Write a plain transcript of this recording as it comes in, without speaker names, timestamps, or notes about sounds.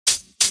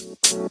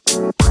Hello,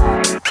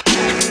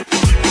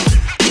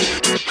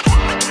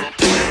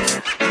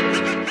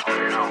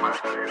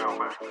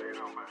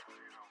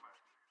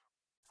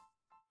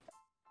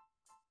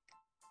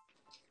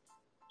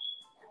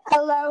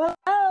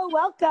 hello.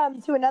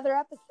 Welcome to another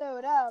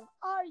episode of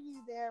Are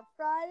You There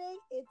Friday?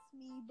 It's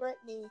me,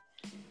 Brittany.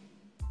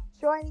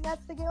 Joining us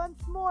again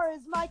once more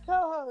is my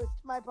co-host,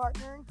 my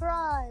partner in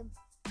crime,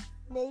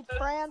 Nate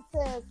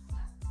Francis.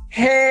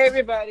 Hey,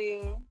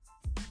 everybody.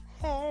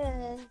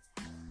 Hey.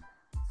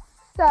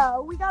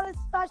 So, we got a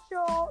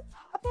special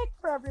topic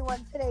for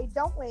everyone today,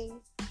 don't we?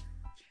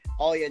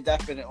 Oh, yeah,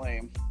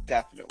 definitely.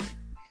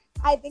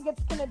 I think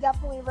it's going to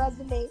definitely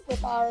resonate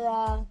with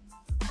our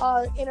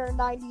inner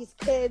 90s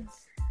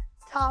kids.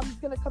 Tom's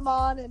going to come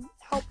on and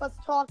help us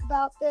talk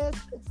about this.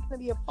 It's going to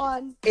be a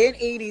fun. In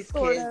 80s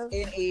kids,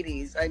 in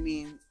 80s. I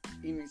mean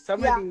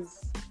some of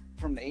these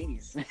from the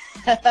 80s.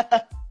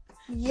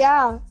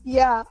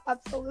 Yeah,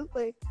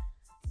 absolutely.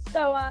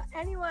 So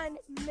anyone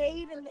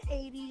made in the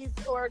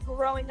 80s or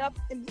growing up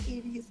in the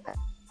 80s,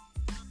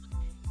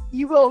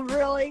 you will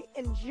really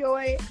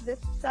enjoy this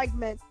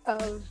segment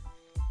of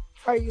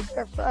Are You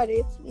There Friday?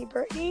 It's me,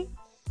 Brittany.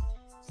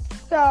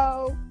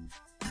 So,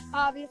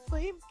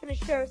 obviously, I'm going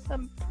to share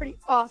some pretty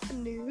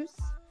awesome news.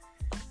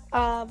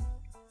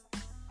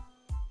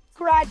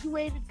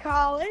 Graduated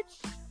college.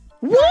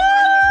 Woo!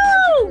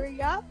 Degree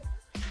up.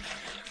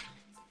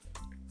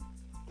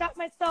 Got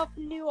myself a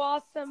new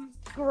awesome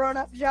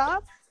grown-up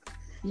job.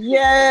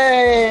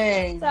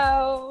 Yay!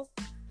 So,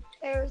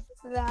 there's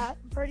that.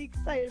 I'm pretty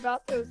excited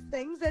about those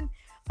things. And,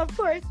 of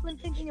course, when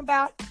thinking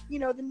about,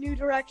 the new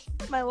direction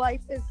that my life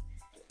is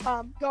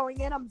going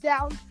in, I'm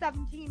down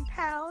 17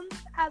 pounds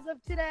as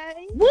of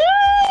today.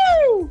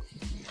 Woo!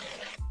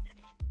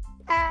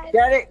 And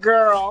Get it,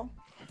 girl.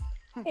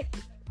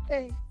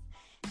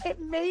 It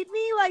made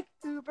me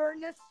uber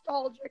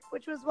nostalgic,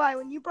 which was why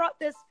when you brought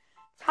this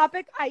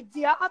topic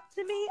idea up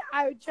to me,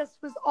 I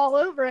just was all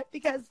over it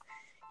because,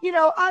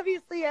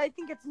 obviously I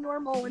think it's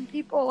normal when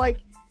people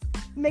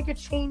make a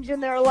change in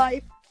their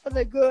life for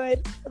the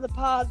good, for the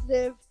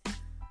positive,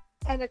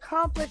 and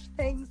accomplish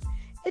things.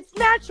 It's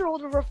natural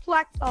to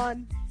reflect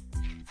on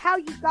how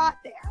you got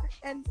there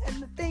and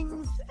the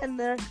things and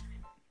the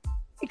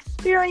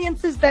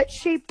experiences that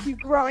shaped you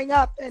growing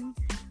up. And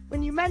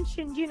when you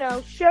mentioned,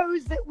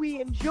 shows that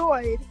we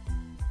enjoyed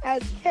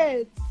as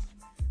kids,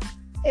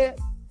 it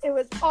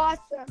was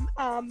awesome.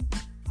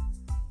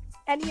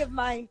 Any of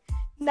my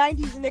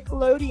 90s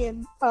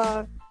Nickelodeon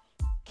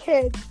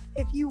kids,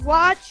 if you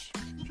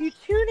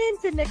tune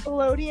into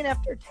Nickelodeon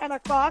after 10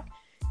 o'clock,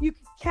 you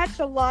can catch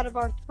a lot of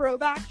our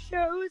throwback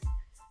shows.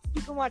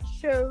 You can watch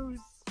shows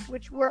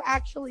which we're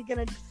actually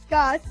going to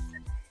discuss.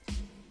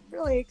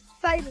 Really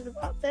excited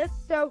about this.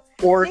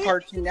 Or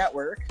Cartoon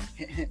Network.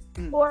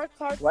 Or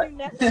Cartoon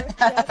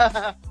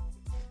Network.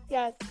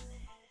 Yes.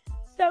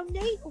 So,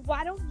 Nate,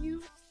 why don't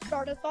you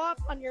start us off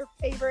on your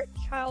favorite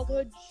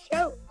childhood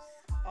shows?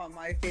 Oh,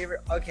 my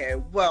favorite. Okay,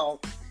 well,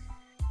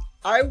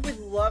 I would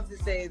love to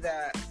say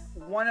that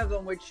one of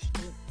them, which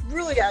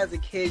really as a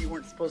kid you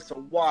weren't supposed to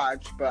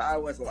watch, but I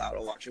was allowed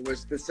to watch it,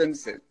 was The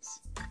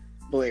Simpsons.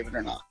 Believe it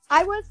or not.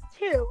 I was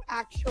too,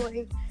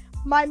 actually.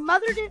 My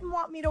mother didn't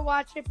want me to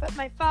watch it, but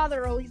my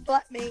father always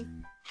let me.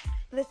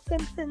 The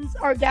Simpsons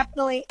are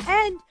definitely...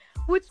 And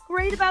what's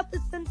great about The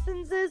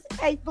Simpsons is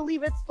I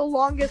believe it's the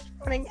longest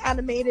running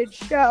animated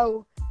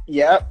show.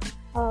 Yep.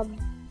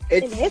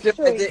 In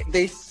history.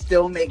 They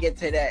still make it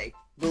today.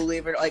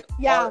 Believe it.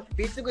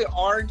 Basically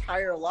our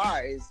entire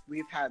lives,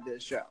 we've had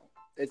this show.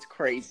 It's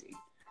crazy.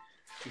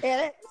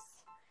 It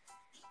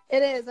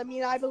is. I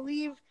mean, I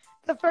believe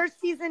the first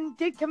season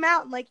did come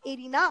out in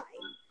 89.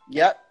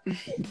 Yep,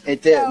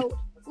 it did. So,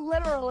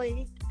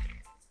 literally,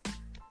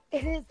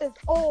 it is as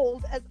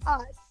old as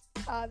us,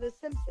 The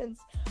Simpsons.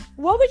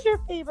 What was your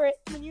favorite,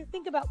 when you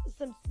think about The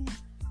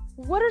Simpsons,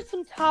 what are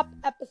some top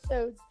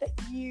episodes that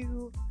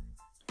you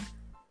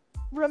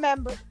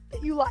remember,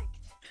 that you liked?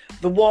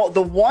 The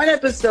one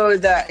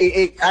episode that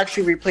it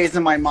actually replays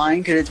in my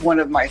mind, because it's one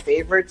of my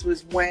favorites,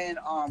 was when,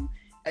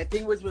 I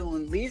think it was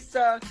when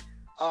Lisa...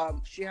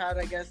 she had,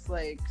 I guess,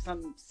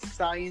 some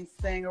science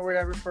thing or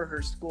whatever for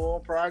her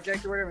school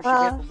project or whatever. She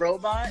gets a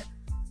robot.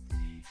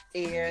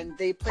 And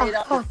they played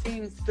out the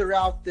scenes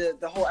throughout the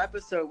whole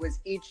episode.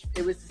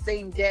 It was the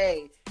same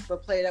day,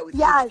 but played out with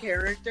each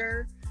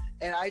character.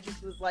 And I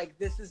just was like,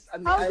 this is, I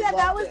mean, oh, yeah,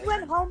 that was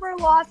when Homer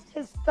lost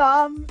his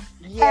thumb.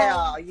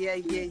 Yeah.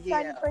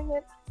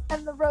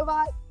 And the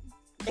robot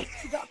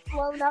got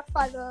blown up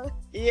by the...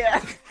 Yeah.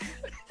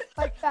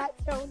 Fat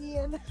Tony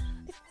and...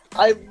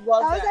 I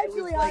love that. That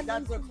was actually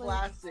that's a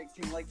classic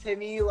to me. To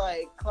me,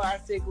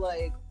 classic,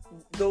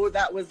 though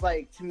that was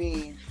to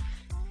me.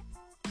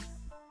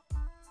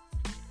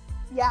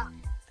 Yeah.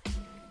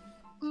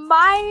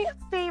 My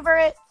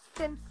favorite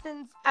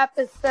Simpsons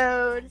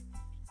episode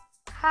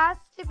has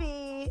to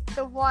be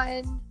the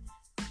one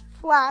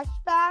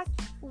flashback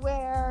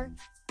where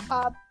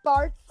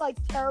Bart's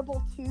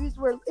terrible twos,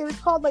 where it was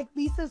called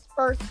Lisa's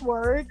first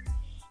word.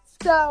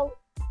 So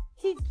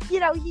he's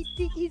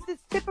this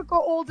typical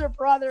older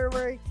brother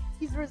where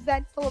he's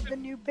resentful of the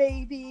new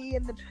baby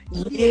and the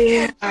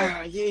Yeah,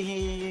 attention.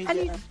 yeah. And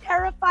he's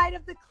terrified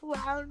of the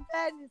clown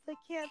bed. And he's like,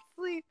 can't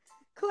sleep.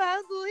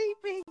 Clown's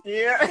leaping.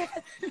 Yeah.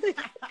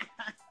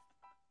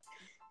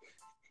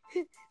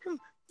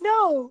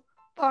 No,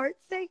 Bart,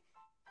 say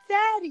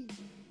Daddy.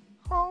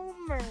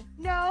 Homer.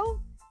 No,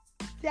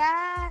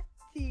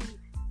 Daddy.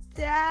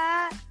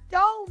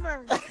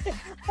 Domer.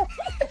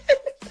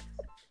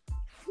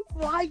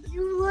 Why,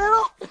 you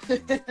little?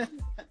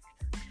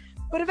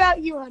 What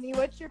about you, honey?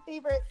 What's your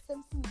favorite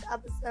Simpsons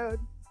episode?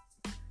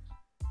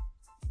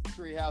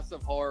 Treehouse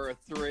of Horror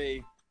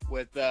 3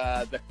 with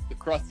the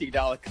Krusty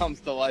doll that comes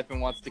to life and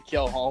wants to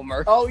kill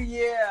Homer. Oh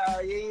yeah.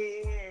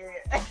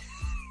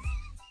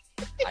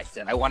 I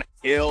said, I want to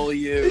kill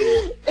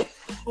you.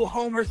 Oh,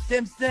 Homer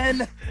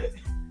Simpson.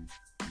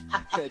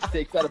 It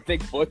takes out a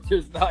big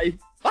butcher's knife.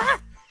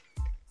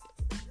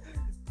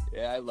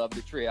 Yeah, I love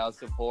the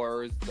Treehouse of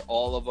Horrors,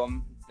 all of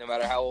them, no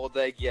matter how old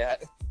they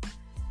get.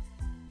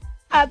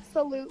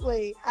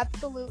 Absolutely.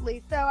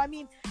 So, I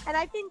mean, and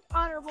I think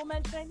honorable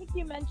mention, I think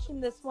you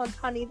mentioned this once,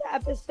 honey, the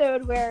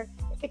episode where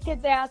the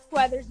kids ask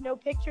why there's no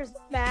pictures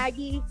of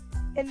Maggie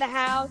in the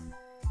house.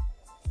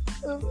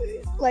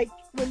 Like,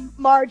 when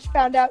Marge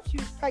found out she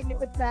was pregnant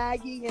with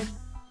Maggie, and,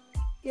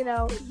 you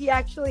know, he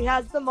actually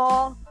has them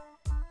all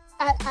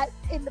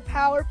in the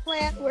power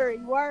plant where he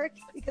works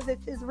because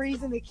it's his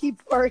reason to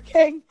keep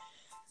working.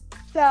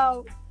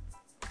 So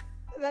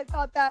I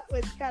thought that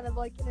was kind of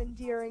like an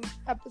endearing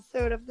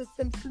episode of The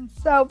Simpsons.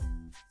 So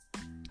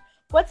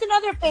what's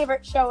another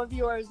favorite show of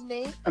yours,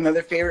 Nate?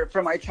 Another favorite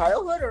from my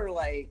childhood, or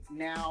like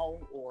now,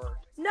 or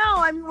No,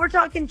 I mean, we're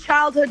talking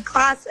childhood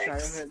classics.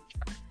 childhood?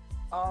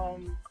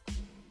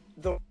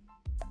 The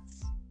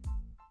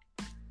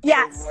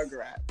Yes,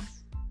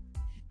 Rugrats.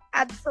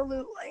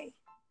 absolutely.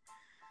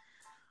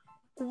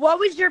 What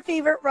was your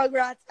favorite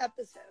Rugrats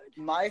episode?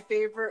 My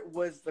favorite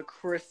was the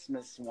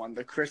Christmas one,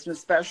 the Christmas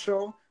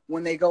special,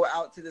 when they go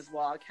out to this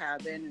log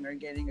cabin and they're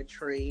getting a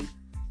tree.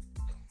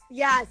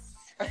 Yes,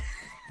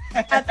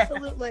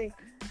 absolutely.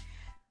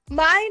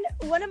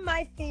 One of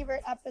my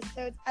favorite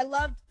episodes, I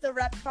loved the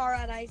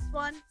Reptar on Ice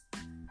one.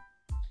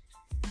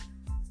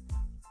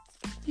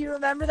 Do you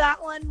remember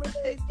that one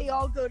where they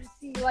all go to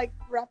see like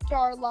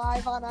Reptar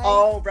live on ice?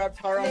 Oh,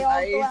 Reptar on They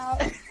all go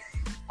Ice. out,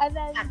 and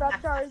then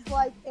Reptar is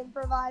like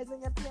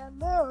improvising at the end.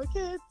 No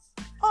kids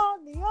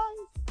on the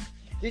ice.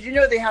 Did you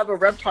know they have a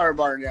Reptar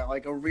bar now,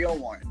 like a real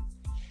one?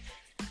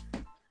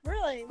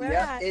 Really? Where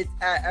Yep, at? it's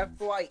at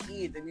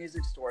FYE, the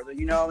music store.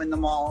 You know, in the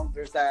mall,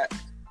 there's that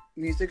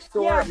music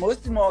store. Yeah. Most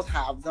of the malls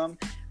have them,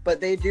 but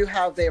they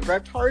have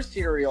Reptar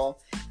cereal,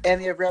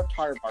 and they have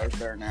Reptar bars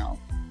there now.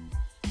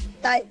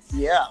 Nice.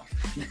 Yeah.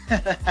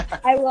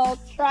 I will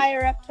try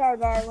a Reptar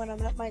bar when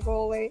I'm at my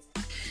goal weight.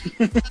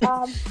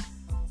 I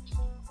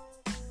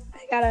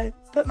gotta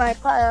put my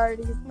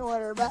priorities in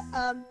order, but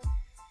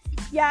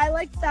yeah, I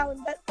liked that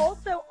one. But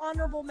also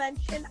honorable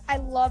mention, I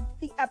loved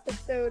the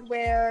episode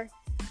where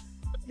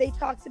they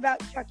talked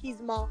about Chucky's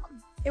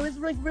mom. It was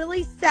like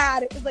really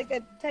sad. It was like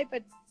a type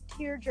of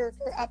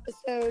tearjerker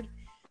episode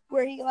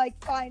where he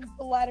like finds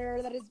the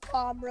letter that his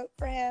mom wrote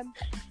for him.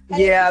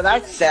 And Yeah,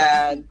 that's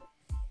sad.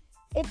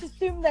 It's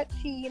assumed that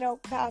she, you know,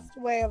 passed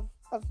away of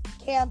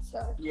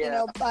cancer. Yeah. You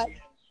know, but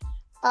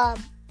I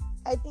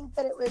think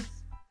that it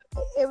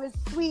was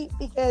sweet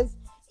because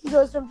he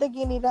goes from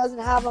thinking he doesn't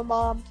have a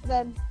mom to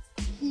then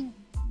he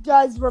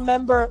does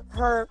remember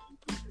her,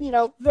 you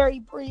know, very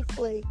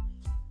briefly,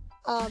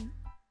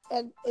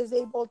 and is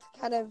able to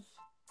kind of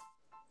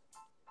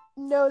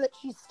know that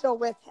she's still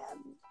with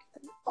him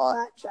and all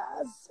that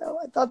jazz. So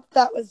I thought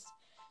that was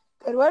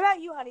good. What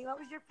about you, honey? What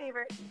was your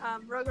favorite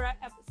Rugrat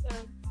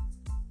episode?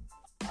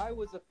 I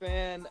was a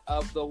fan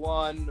of the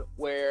one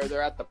where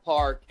they're at the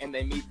park and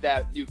they meet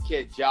that new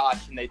kid,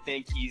 Josh, and they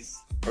think he's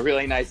a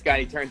really nice guy.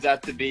 He turns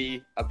out to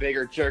be a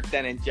bigger jerk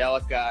than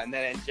Angelica, and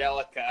then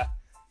Angelica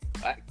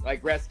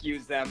like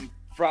rescues them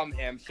from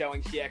him,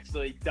 showing she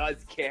actually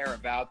does care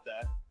about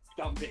the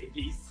dumb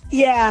babies.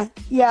 Yeah,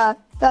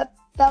 that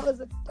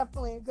was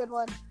definitely a good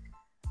one.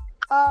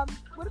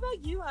 What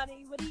about you,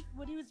 honey?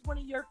 What was one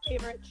of your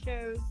favorite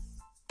shows?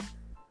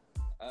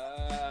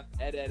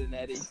 Ed, Edd and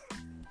Eddy.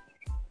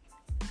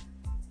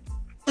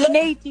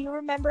 Nate, do you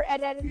remember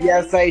Ed, Edd and Eddy?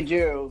 Yes, I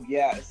do.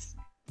 Yes.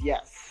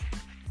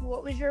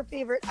 What was your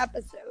favorite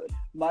episode?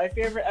 My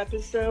favorite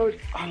episode?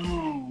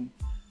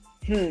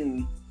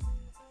 The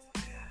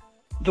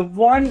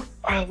one,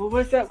 what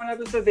was that one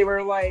episode? They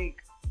were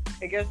like,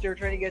 I guess they were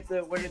trying to get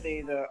the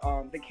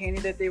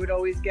candy that they would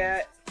always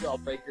get.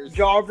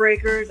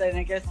 Jawbreakers, and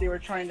I guess they were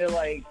trying to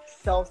like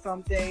sell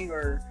something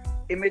or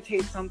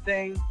imitate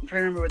something. I'm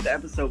trying to remember what the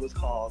episode was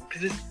called,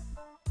 because it's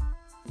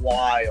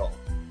wild.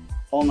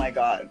 Oh my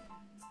god.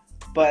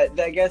 But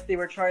I guess they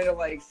were trying to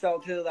like sell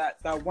to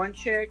that one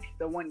chick,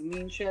 the one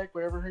mean chick,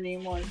 whatever her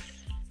name was.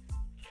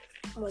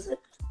 Was it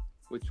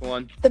Which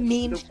one? the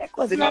mean chick?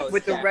 Was it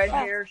With the red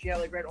Sarah? hair, she had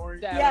like red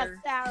orange Sarah. Yes,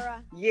 hair.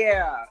 Sarah.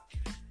 Yeah.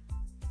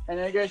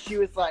 And I guess she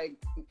was like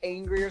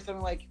angry or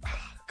something, like,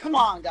 come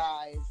on,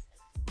 guys.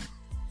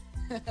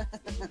 He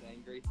was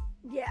angry.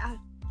 Yeah.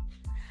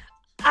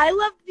 I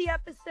loved the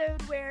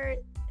episode where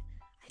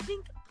I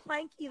think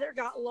Plank either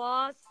got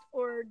lost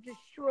or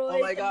destroyed, Oh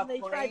my God, and they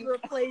tried Plank. to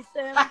replace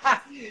him.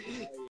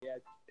 Oh, yeah.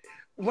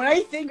 When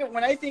I think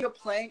of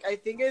Plank, I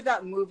think of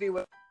that movie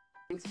with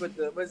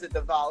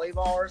the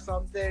volleyball or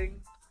something?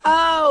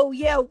 Oh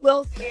yeah,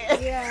 Wilson.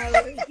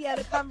 Yeah, he had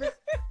a conversation.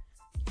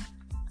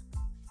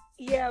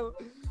 Yeah,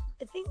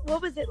 I think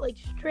what was it, like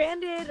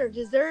Stranded or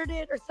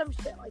Deserted or some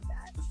shit like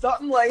that.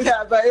 Something like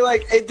that, but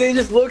they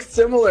just look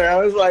similar. I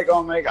was like,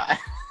 oh my God.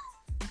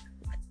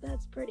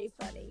 That's pretty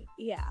funny.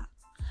 Yeah.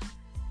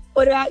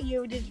 What about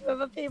you? Did you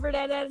have a favorite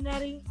Ed, Edd and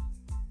Eddy?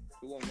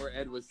 The one where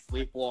Ed was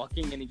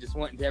sleepwalking and he just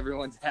went into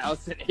everyone's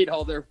house and ate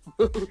all their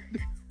food.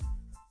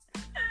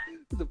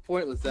 It was a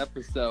pointless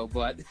episode,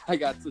 but I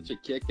got such a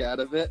kick out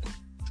of it.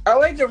 I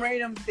like the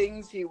random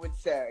things he would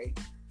say.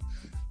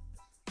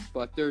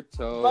 Butter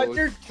toast.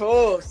 Butter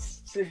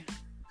toast.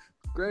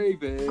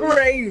 Gravy.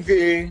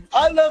 Gravy.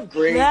 I love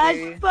gravy.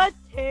 Mashed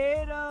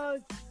potatoes.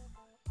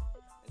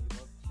 And you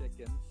love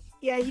chickens.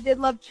 Yeah, he did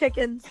love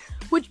chickens.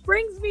 Which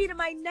brings me to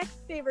my next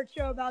favorite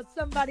show about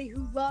somebody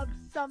who loves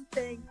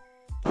something.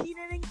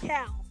 Kenan and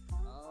Kel.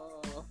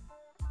 Oh,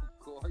 of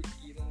course,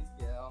 Kenan and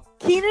Kel.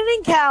 Kenan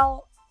and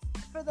Kel,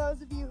 for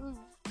those of you who've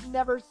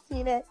never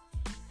seen it,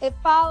 it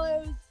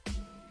follows,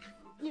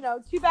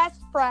 two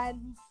best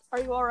friends. Are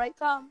you all right,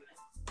 Tom?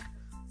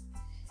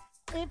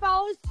 It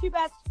follows two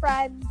best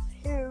friends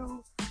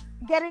who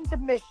get into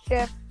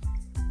mischief.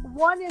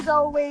 One is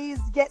always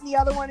getting the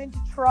other one into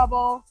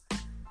trouble,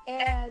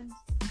 and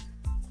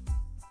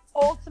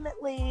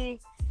ultimately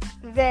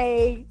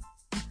they,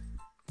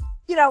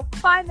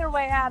 find their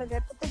way out of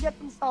it, but they get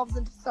themselves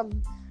into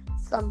some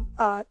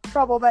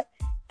trouble. But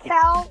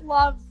Cal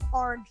loves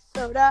orange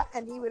soda,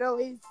 and he would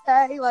always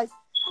say, like,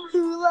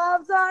 who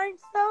loves orange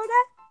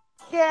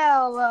soda?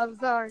 Cal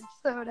loves orange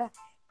soda.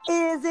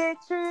 Is it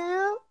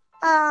true?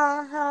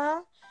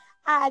 Uh-huh.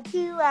 I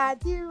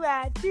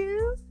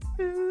do.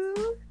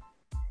 Ooh.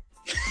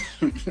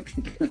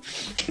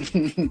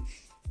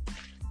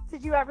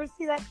 Did you ever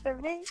see that show,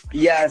 Nate?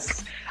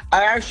 Yes.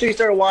 I actually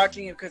started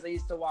watching it because I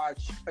used to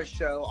watch a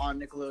show on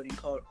Nickelodeon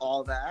called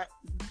All That.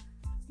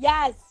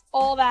 Yes,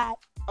 all that.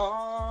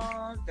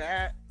 All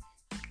That.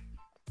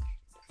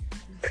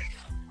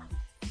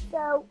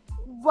 So,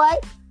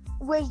 what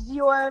was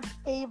your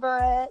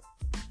favorite?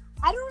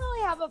 I don't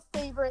really have a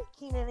favorite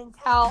Kenan and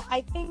Kel.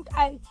 I think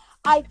It's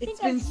I've been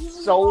really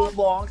so loved-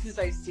 long since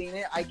I've seen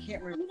it. I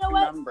can't You know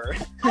what? remember.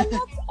 I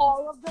loved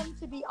all of them,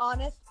 to be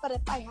honest. But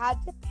if I had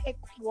to pick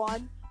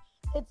one,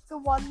 it's the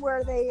one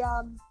where they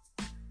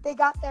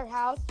got their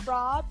house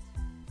robbed.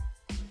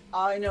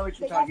 I know what They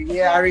you're got talking. their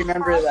Yeah, I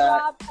remember house that.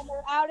 robbed, and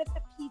they're out at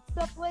the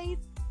pizza place,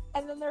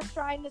 and then they're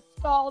trying to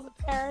stall the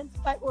parents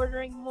by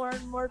ordering more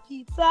and more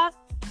pizza,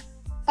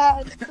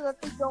 and so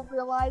that they don't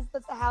realize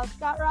that the house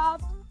got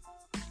robbed.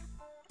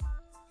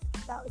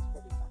 That was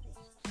pretty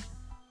funny.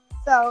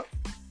 So,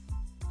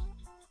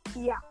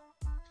 yeah,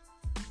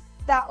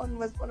 that one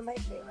was one of my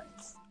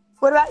favorites.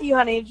 What about you,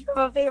 honey? Did you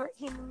have a favorite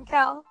Kenan and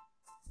Kel?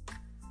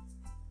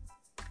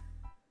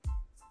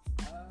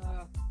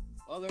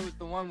 Well, there was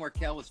the one where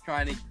Kel was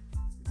trying to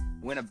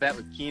win a bet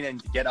with Kenan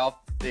to get off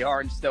the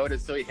orange soda,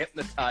 so he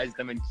hypnotized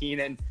him, and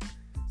Kenan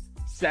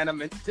sent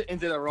him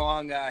into the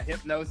wrong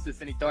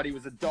hypnosis, and he thought he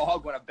was a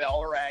dog when a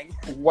bell rang.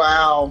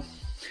 Wow.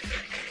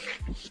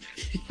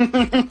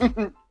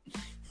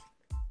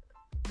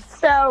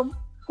 So,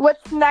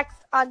 what's next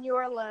on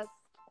your list,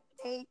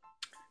 Nate?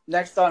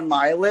 Next on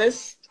my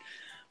list,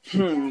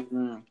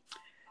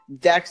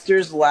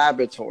 Dexter's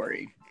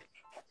Laboratory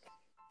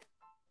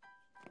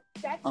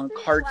on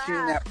Dexter's Cartoon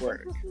Lab.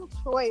 Network. Interesting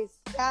choice,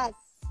 yes.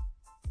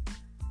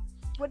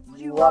 What did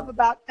you Love- love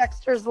about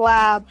Dexter's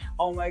Lab?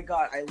 Oh my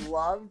God, I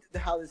loved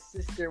how the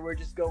sister would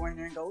just go in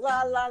there and go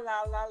la la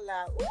la la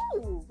la.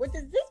 Ooh, what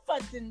does this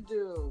button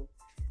do?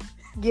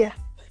 Yeah,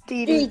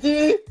 Dee Dee Dee.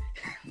 Dee.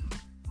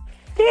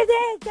 Dee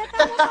Dee, get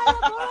out of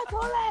my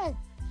laboratory!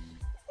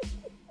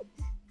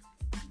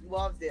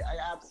 Loved it. I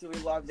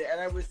absolutely loved it,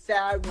 and I was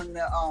sad when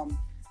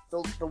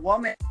the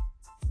woman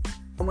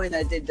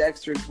that did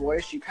Dexter's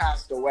voice, she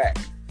passed away.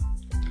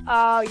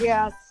 Oh,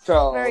 yes.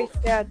 So Very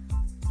sad.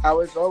 I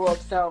was so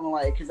upset. I'm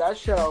like, because that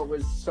show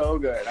was so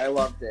good. I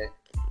loved it.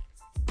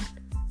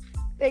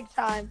 Big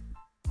time.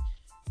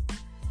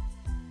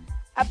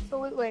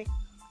 Absolutely.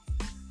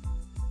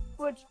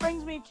 Which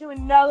brings me to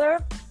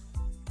another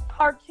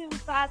cartoon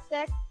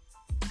classic.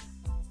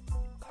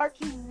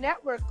 Cartoon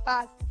Network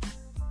classic.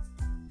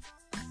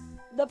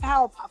 The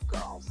Powerpuff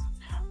Girls.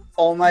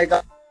 Oh my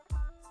God.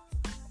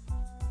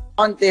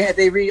 They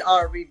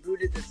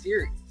rebooted the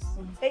series.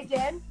 They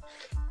did?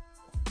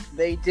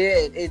 They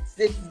did. It's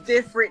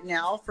different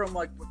now from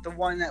like the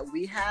one that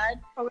we had,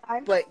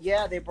 Okay. but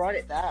yeah, they brought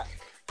it back.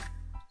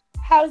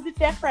 How's it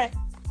different?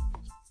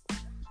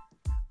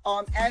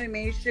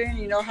 Animation.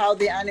 You know how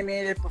they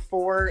animated it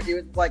before? It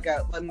was like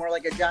more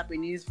like a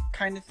Japanese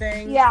kind of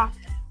thing. Yeah.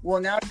 Well,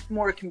 now it's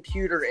more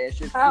computer-ish.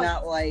 It's Oh.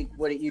 not like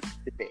what it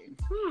used to be.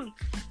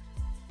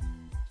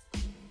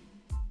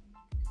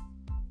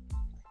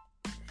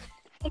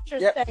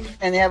 Interesting.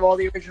 And they have all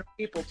the original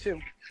people too.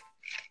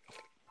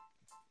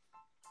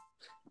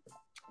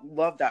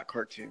 Love that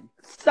cartoon.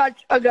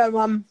 Such a good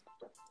one.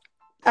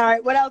 All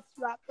right, what else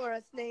you got for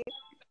us, Nate?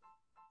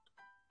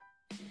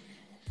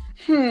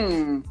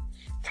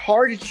 It's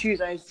hard to choose.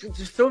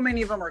 Just so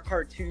many of them are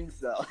cartoons,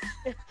 though.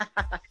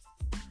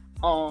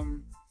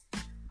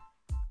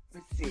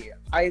 Let's see.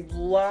 I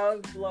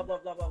love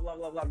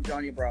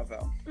Johnny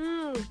Bravo.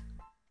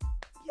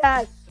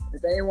 Yes.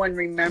 If anyone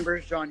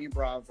remembers Johnny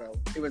Bravo,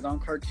 it was on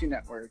Cartoon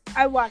Network.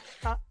 I watched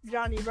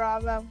Johnny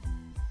Bravo.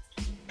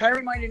 Kind of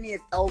reminded me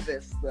of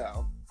Elvis,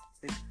 though.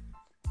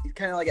 He's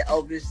kind of like an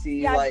Elvis-y,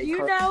 Yeah, like. do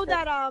you know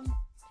that,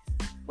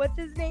 what's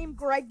his name?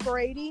 Greg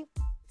Brady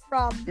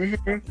from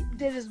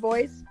did his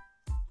voice?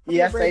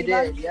 Yes, I Brady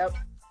did. Bunch? Yep.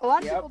 A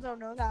lot of people don't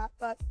know that,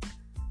 but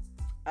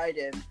I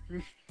did.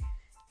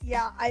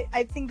 yeah,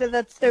 I think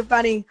that's so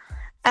funny.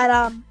 And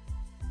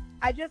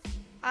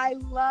I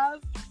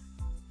love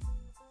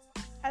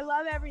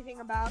everything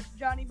about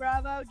Johnny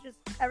Bravo, just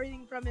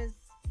everything from his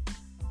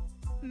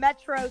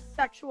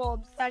metrosexual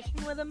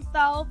obsession with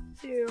himself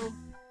to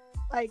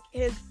like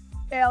his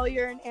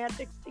failure and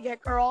antics to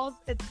get girls.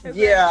 It's so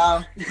great.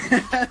 Yeah.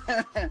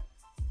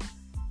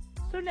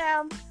 So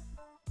now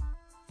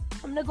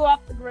I'm gonna go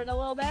off the grid a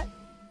little bit.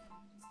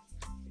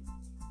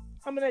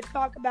 I'm gonna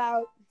talk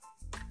about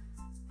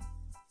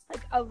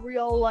like a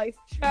real life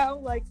show,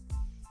 like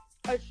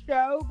a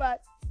show,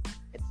 but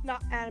it's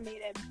not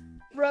animated.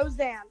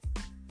 Roseanne.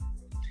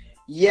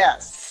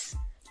 Yes.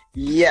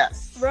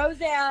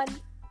 Roseanne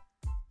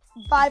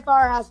by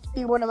far has to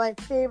be one of my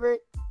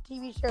favorite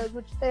TV shows,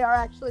 which they are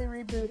actually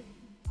rebooting.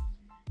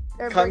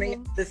 They're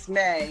Coming this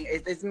May.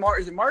 Is it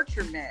March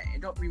or May? I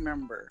don't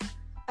remember.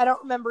 I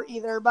don't remember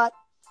either, but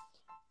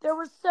there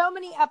were so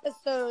many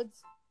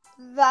episodes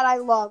that I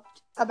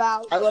loved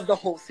about. I love the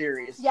whole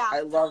series. Yeah.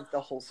 I love the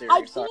whole series.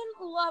 I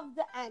didn't love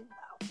the end,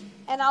 though.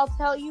 And I'll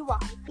tell you why.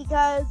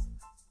 Because,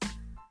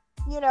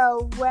 you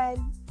know,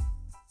 when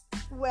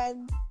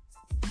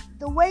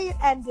the way it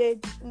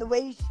ended and the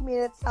way she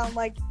made it sound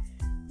like,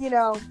 you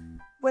know,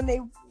 when they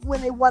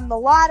won the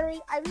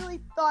lottery, I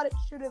really thought it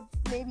should have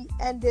maybe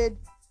ended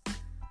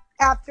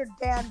after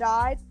Dan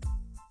died.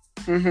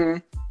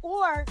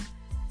 Or,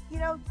 you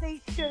know,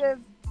 they should have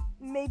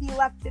maybe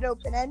left it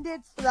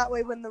open-ended so that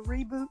way when the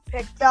reboot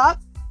picked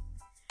up.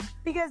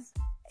 Because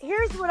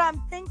here's what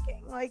I'm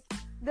thinking. Like,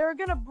 they're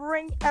going to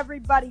bring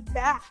everybody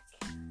back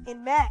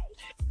in May,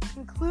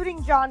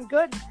 including John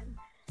Goodman.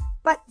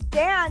 But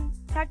Dan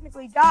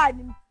technically died,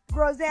 and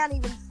Roseanne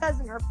even says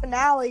in her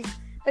finale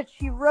that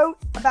she wrote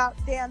about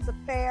Dan's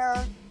affair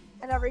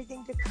and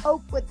everything to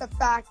cope with the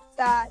fact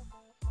that,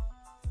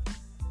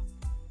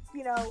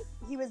 you know,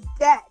 he was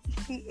dead.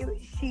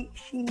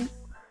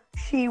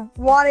 She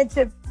wanted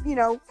to, you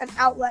know, an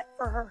outlet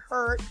for her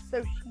hurt,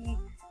 so she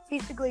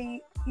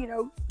basically, you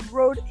know,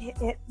 wrote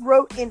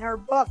in her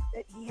book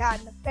that he had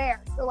an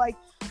affair. So, like,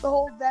 the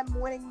whole them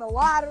winning the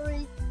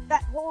lottery,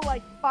 that whole,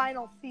 like,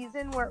 final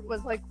season where it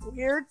was, like,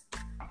 weird,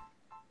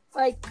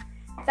 like,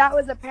 that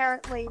was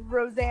apparently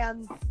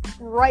Roseanne's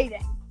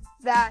writing,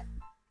 that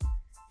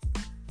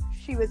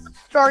she was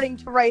starting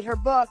to write her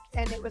book,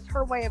 and it was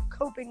her way of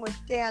coping with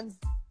Dan's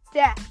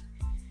death.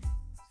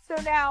 So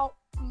now,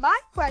 my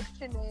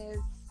question is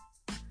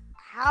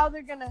how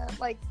they're gonna,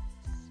 like,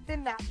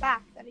 spin that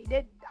back that he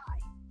didn't die.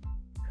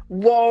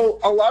 Well,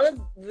 a lot of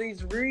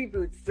these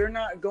reboots, they're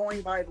not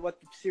going by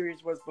what the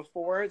series was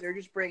before. They're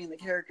just bringing the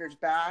characters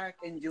back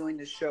and doing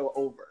the show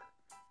over.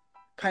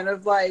 Kind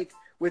of like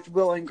with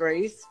Will and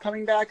Grace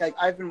coming back. Like,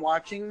 I've been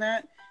watching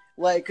that.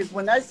 Like, because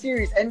when that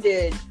series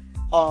ended,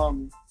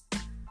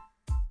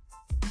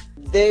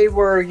 they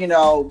were, you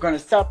know, going to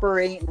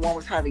separate, and one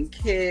was having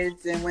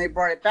kids, and when they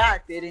brought it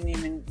back, they didn't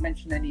even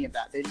mention any of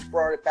that. They just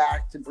brought it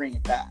back to bring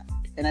it back.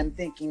 And I'm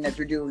thinking that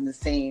they're doing the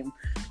same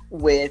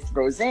with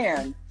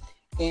Roseanne.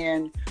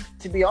 And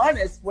to be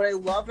honest, what I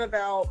love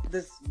about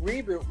this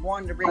reboot,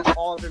 one, to bring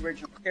all the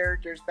original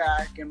characters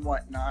back and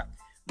whatnot,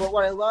 but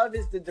what I love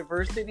is the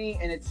diversity,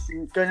 and it's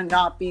going to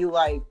not be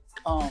like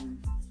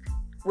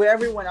what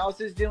everyone else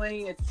is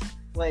doing. It's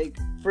like,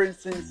 for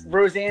instance,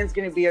 Roseanne's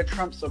going to be a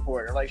Trump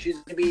supporter. Like, she's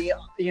going to be,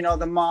 you know,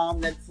 the mom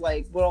that's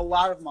like what a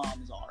lot of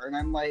moms are. And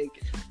I'm like,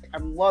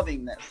 I'm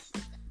loving this.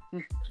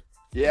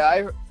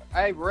 Yeah,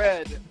 I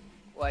read,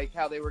 like,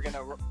 how they were going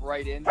to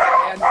write in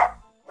Dan.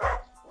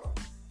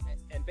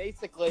 And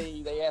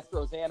basically, they asked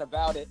Roseanne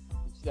about it.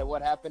 She said,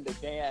 what happened to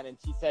Dan? And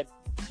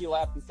she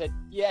laughed and said,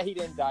 yeah, he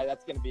didn't die.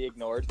 That's going to be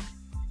ignored.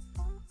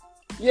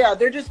 Yeah,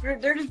 they're just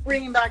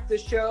bringing back the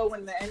show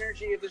and the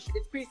energy of the show.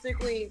 It's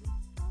basically,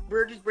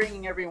 we're just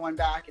bringing everyone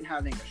back and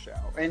having a show.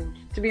 And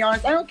to be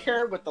honest, I don't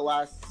care what the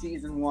last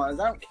season was.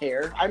 I don't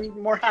care. I'm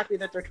more happy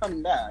that they're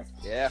coming back.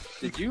 Yeah.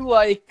 Did you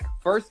like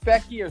first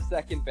Becky or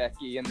second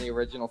Becky in the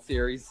original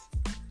series?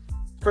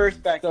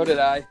 First Becky. So did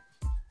I.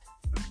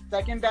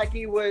 Second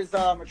Becky was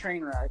a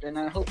train wreck, and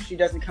I hope she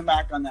doesn't come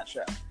back on that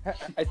show.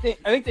 I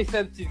think they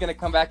said she's gonna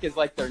come back as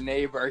like their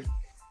neighbor.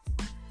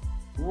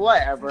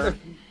 Whatever.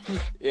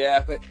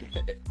 Yeah, but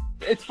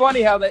it's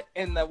funny how they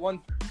in the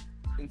one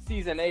in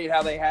season 8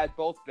 how they had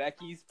both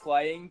Beckys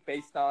playing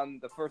based on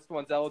the first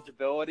one's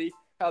eligibility.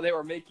 How they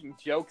were making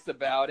jokes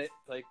about it.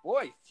 Like,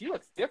 boy, she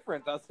looks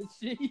different, doesn't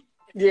she?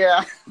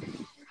 Yeah.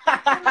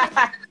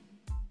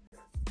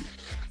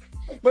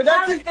 But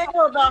that's the thing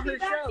about her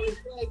show.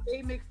 It's like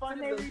they make fun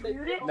When of they those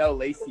reboot it? No,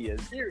 Lacey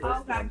is. Serious.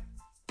 Oh,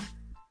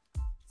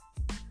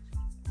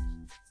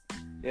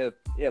 okay.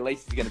 Yeah,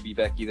 Lacey's gonna be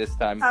Becky this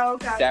time. Oh,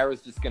 okay.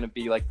 Sarah's just gonna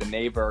be like the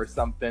neighbor or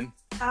something.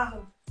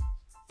 Oh.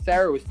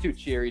 Sarah was too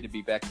cheery to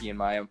be Becky in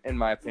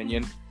my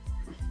opinion.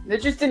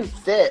 It just didn't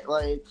fit.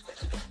 Like,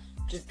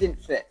 just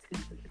didn't fit.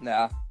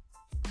 Nah.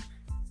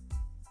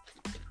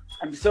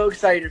 I'm so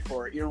excited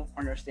for it. You don't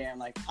understand.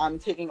 Like, I'm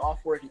taking off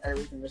work and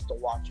everything just to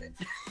watch it.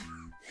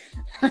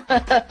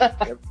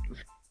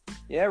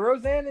 Yeah,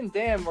 Roseanne and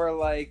Dan were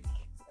like,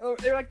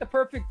 they're like the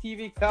perfect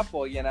TV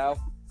couple, you know,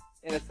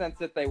 in a sense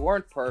that they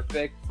weren't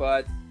perfect,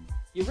 but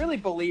you really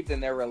believed in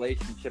their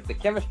relationship. The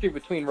chemistry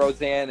between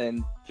Roseanne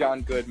and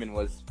John Goodman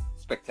was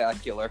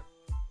spectacular.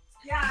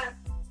 Yeah.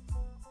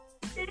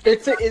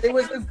 It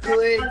was a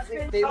good.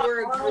 They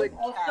were a good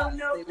Also cast.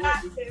 know They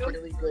that were too. a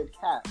really good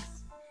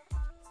cast.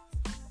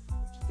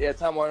 Yeah,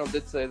 Tom Arnold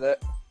did say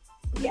that.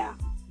 Yeah.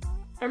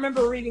 I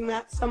remember reading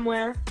that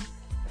somewhere.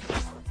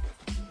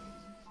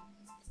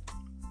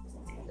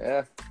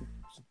 Yeah.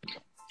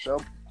 So,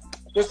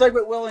 Just like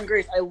with Will and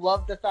Grace, I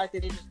love the fact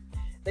that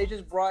they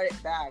just brought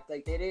it back.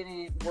 Like, they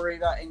didn't worry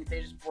about anything.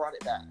 They just brought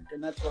it back,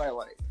 and that's what I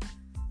like.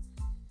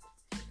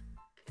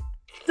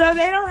 So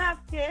they don't have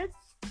kids?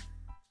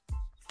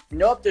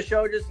 Nope,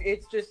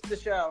 it's just the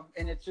show,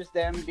 and it's just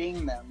them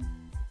being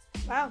them.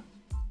 Wow.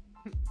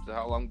 so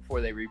how long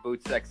before they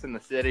reboot Sex in the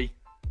City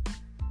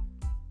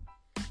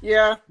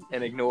Yeah.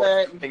 and ignore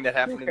everything that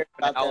happened in the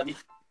About finale?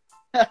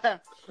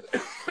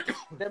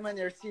 Them and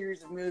their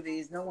series of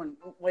movies, no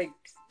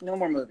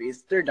more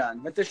movies. They're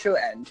done. Let the show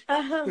end.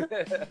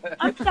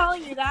 I'm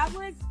telling you, that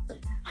was...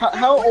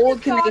 How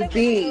old can they it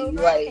be? was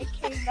over, Like,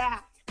 they came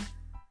back.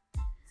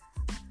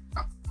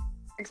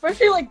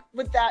 especially like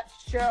with that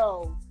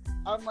show,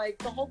 I'm like,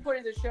 the whole point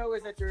of the show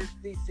is that there's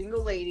these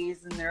single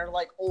ladies and they're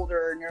like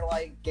older and they're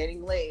like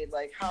getting laid.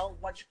 Like, how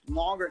much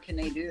longer can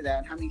they do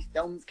that? How many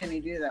films can they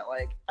do that?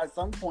 Like, at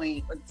some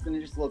point, it's gonna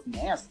just look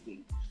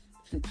nasty.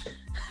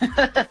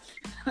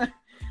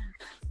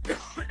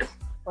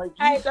 Like,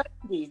 you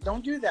 70s,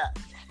 don't do that.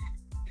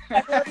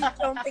 I really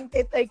don't think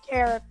that they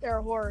care if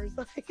they're whores.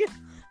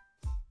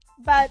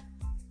 But,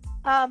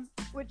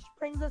 which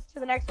brings us to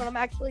the next one. I'm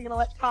actually going to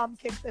let Tom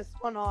kick this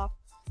one off.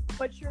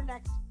 What's your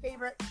next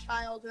favorite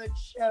childhood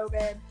show,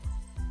 babe?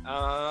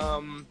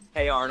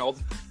 Hey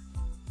Arnold.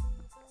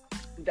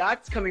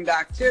 That's coming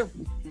back too.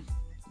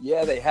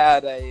 Yeah, they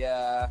had they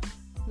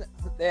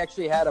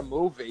actually had a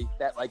movie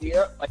that like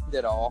explained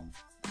it all.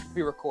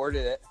 We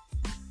recorded it.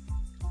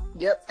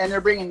 Yep, and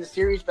they're bringing the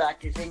series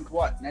back. You think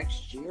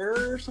next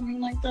year or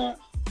something like that?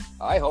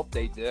 I hope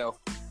they do.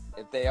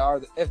 If they are,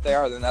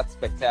 then that's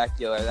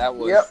spectacular. That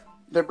was. Yep,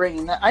 they're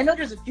bringing that. I know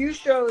there's a few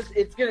shows.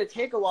 It's gonna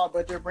take a while,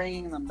 but they're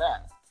bringing them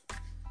back.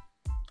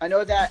 I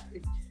know that.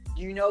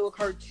 Do you know a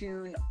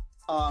cartoon,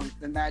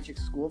 The Magic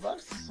School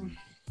Bus?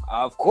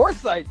 Of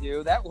course I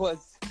do. That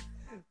was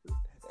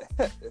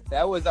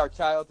our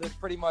childhood,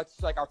 pretty much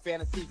like our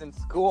fantasies in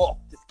school.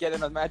 Just get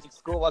in a magic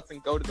school bus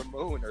and go to the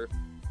moon, or.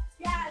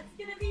 Yeah, it's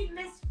going to be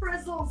Miss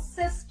Frizzle's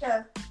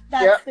sister.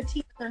 That's the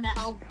teacher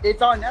now.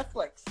 It's on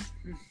Netflix.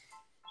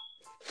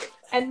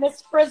 And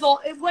Miss Frizzle,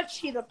 what's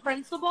she, the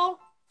principal?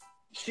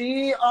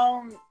 She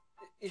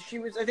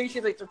was, I think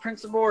she's like the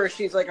principal, or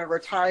she's like a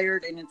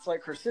retired, and it's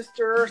like her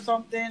sister or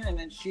something, and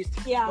then she's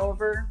taking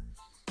over.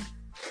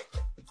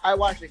 I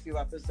watched a few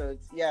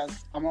episodes.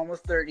 Yes, I'm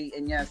almost 30,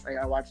 and yes,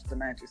 I watched The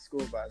Magic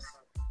School Bus.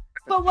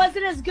 But was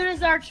it as good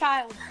as our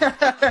child?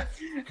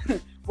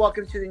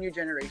 Welcome to the new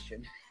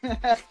generation.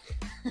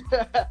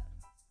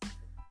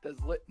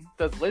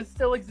 Does Liz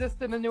still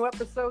exist in the new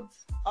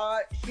episodes?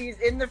 She's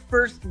in the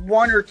first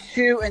one or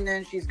two, and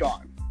then she's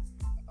gone.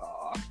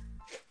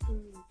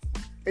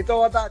 It's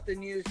all about the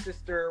new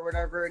sister or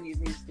whatever, and these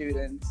new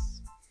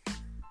students.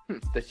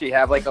 Does she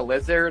have like a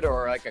lizard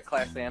or like a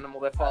class animal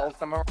that follows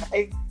them around?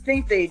 I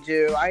think they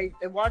do. I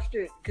watched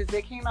it because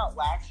they came out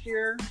last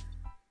year.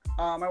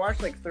 I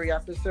watched like 3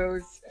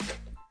 episodes,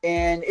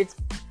 and it's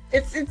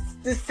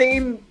the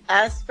same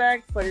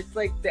aspect, but it's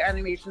like the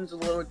animation's a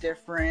little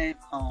different.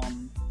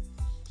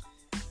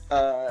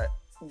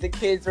 The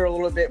kids are a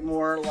little bit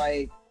more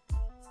like,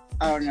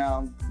 I don't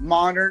know,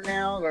 modern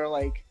now. They're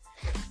like,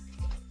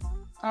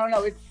 I don't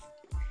know. It's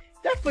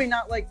definitely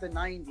not like the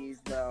 90s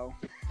though.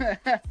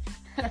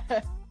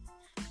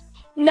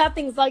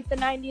 Nothing's like the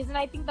 90s, and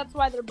I think that's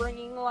why they're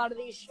bringing a lot of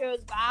these shows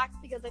back,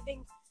 because I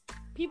think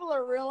people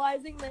are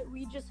realizing that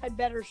we just had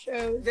better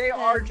shows. They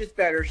are just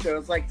better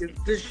shows. Like,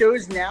 the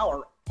shows now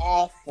are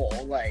awful.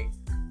 Like,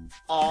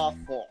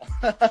 awful.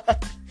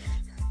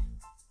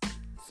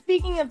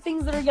 Speaking of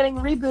things that are getting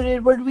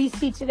rebooted, what did we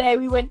see today?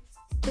 We went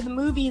to the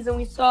movies and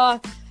we saw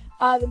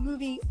the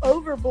movie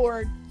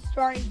Overboard,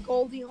 starring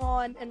Goldie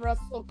Hawn and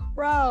Russell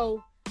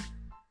Crowe.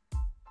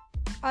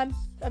 I'm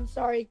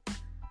sorry,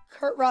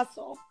 Kurt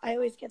Russell. I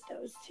always get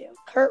those two.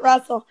 Kurt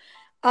Russell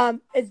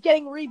is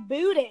getting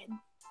rebooted.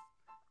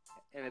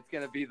 And it's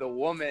going to be the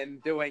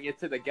woman doing it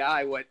to the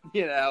guy.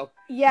 The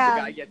Yeah.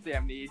 guy gets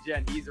amnesia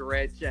and he's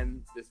rich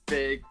and this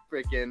big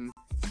freaking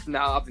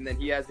snob, and then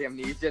he has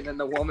amnesia, and then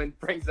the woman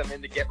brings him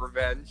in to get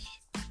revenge.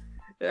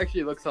 It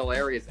actually looks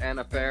hilarious.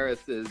 Anna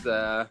Faris is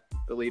the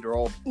lead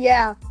role.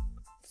 Yeah.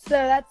 So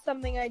that's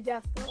something I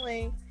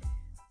definitely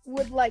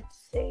would like to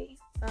see.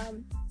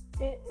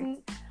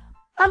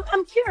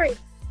 I'm curious.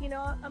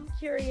 I'm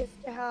curious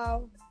to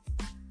how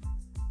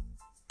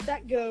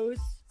that goes.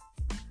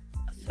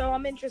 So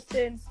I'm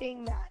interested in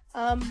seeing that.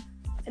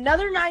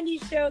 Another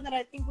 90s show that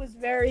I think was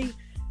very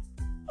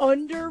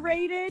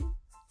underrated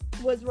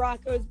was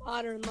Rocko's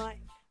Modern Life.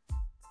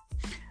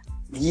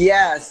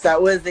 Yes,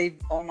 that was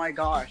oh my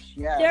gosh,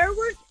 yes. There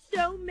were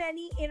so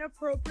many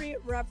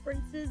inappropriate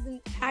references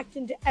and packed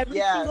into every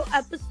single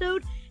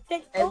episode.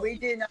 And we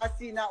did not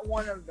see not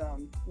one of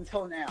them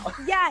until now.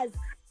 Yes,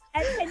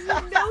 and you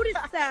notice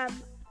them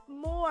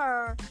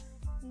more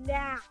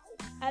now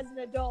as an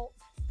adult.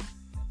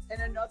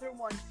 And another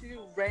one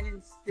too, Ren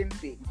and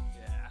Stimpy.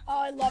 Yeah.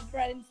 Oh, I love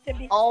Ren and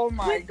Stimpy. Oh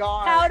my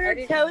god.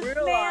 Powdered Toast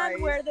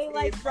Man, where they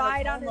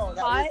ride on his butt.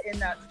 That was in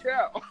that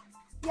show.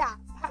 Yeah.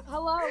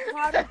 Hello,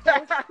 Powdered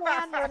Toast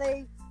Man, where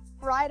they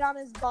ride on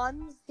his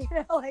buns.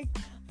 Yeah.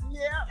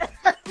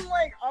 I'm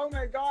like, oh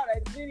my god, I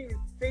didn't even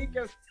think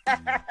of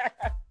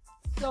that.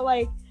 So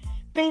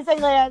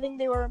basically, I think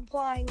they were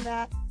implying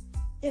that,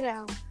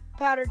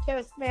 Powdered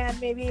Toast Man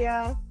maybe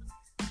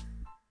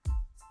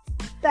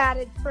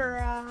batted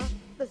for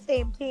the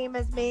same team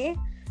as me.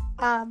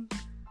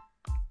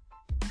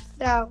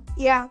 So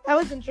yeah, that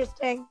was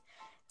interesting.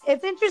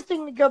 It's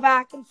interesting to go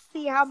back and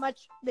see how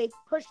much they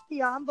pushed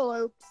the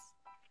envelopes.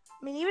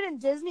 I mean, even in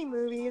Disney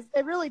movies,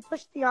 they really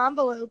pushed the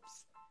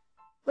envelopes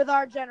with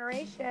our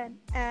generation,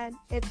 and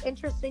it's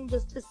interesting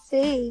just to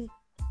see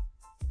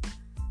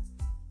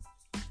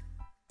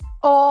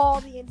all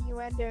the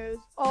innuendos,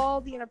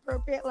 all the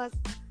inappropriateness.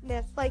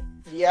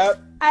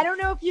 Yep. I don't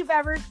know if you've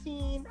ever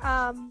seen,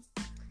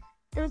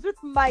 it was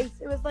with mice.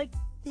 It was like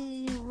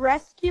the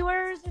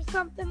Rescuers or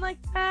something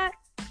like that.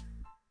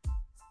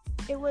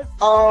 It was.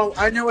 Oh,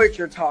 I know what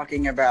you're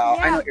talking about.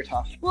 Yeah. I know what you're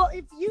talking about. Well,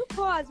 if you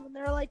pause when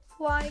they're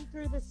flying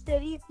through the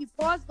city, if you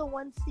pause the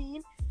one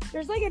scene,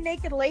 there's a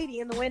naked lady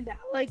in the window.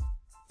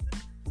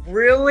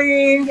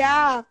 Really?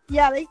 Yeah.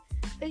 They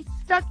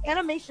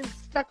animation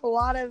stuck a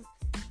lot of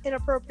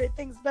inappropriate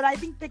things, but I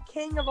think the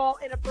king of all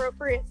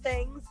inappropriate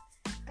things,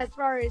 as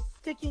far as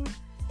sticking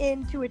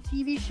into a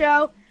TV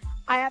show,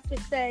 I have to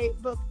say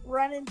both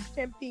Ren and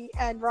Stimpy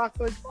and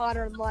Rocko's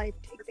Modern Life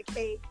take the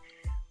cake.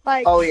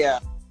 Oh yeah.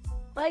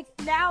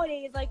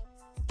 Nowadays, I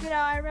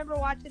remember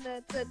watching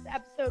the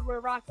episode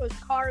where Rocko's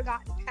car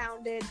got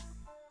impounded,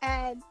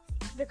 and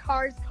the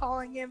car's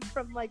calling him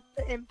from the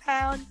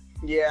impound.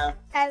 Yeah.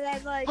 And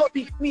then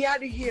Puppy, get me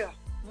out of here.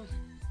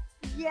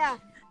 Yeah.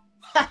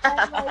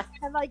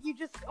 and you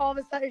just all of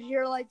a sudden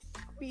hear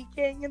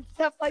squeaking and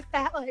stuff like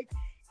that.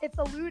 It's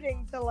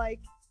alluding to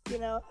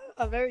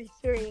a very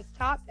serious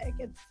topic.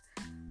 It's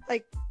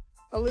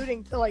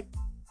alluding to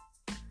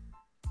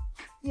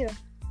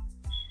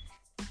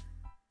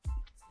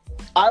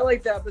I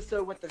like the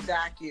episode with the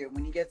vacuum,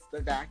 when he gets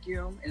the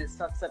vacuum and it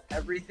sucks up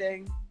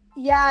everything.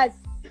 Yes.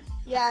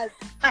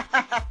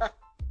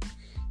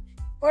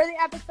 Or the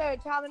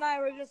episode, Tom and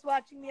I were just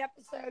watching the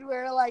episode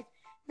where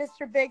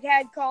Mr. Big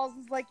Head calls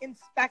his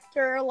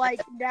inspector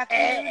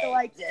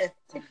nephew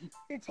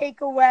to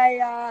take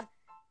away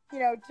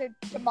to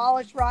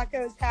demolish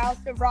Rocko's house,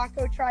 and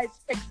Rocko tries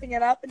fixing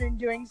it up, and in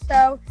doing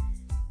so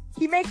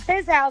he makes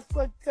his house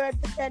look good,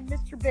 but then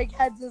Mr. Big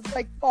Head's is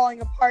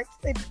falling apart. So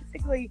they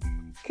basically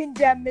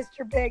condemn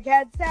Mr. Big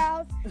Head's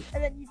house,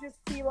 and then you just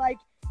see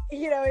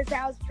his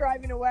house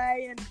driving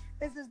away, and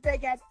Mrs.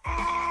 Big Head,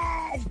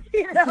 Ed!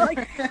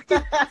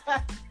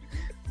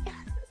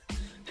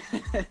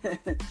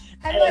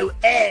 Hello,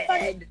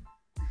 Ed.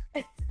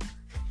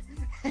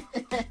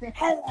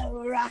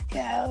 Hello,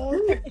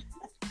 Rocko.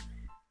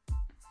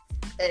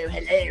 Oh,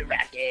 hello,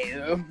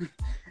 Rocko.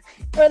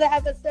 Or the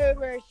episode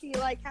where she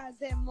has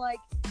him where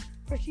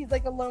she's a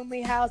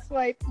lonely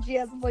housewife and she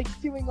has him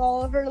doing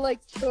all of her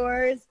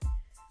chores.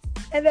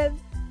 And then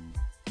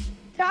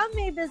Tom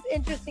made this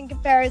interesting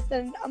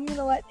comparison. I'm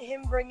gonna let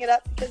him bring it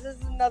up because this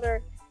is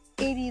another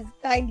 80s,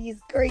 90s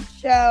great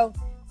show.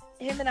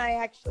 Him and I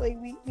actually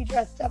we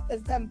dressed up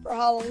as them for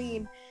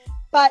Halloween.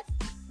 But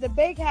the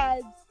Big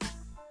Heads,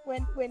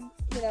 when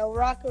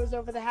Rocco's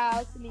over the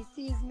house and he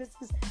sees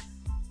Mrs.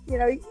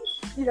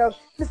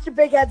 Mr.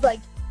 Big Head's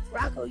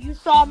Rocko, you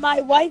saw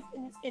my wife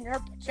in her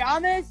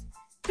pajamas?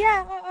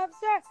 Yeah, I'm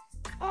sorry.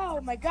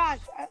 Oh my gosh.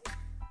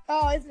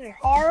 Isn't it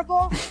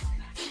horrible?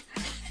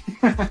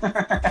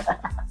 I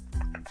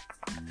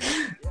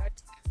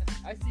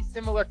see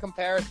similar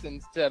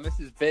comparisons to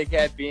Mrs. Big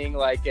Head being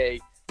a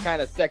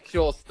kind of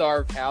sexual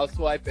starved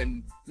housewife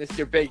and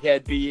Mr. Big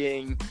Head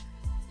being,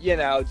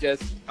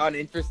 just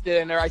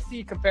uninterested in her. I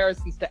see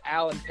comparisons to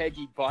Al and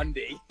Peggy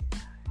Bundy.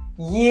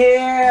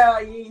 Yeah.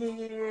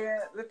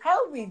 They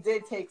probably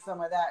did take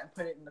some of that and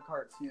put it in the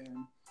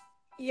cartoon.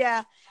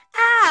 Yeah.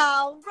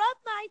 Ow, rub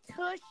my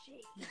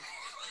tushy.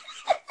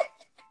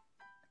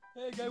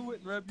 Hey, I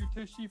wouldn't rub your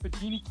tushy if a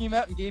genie came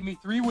out and gave me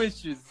 3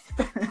 wishes.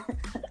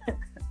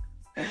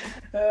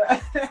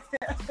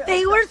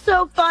 They were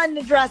so fun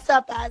to dress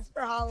up as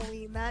for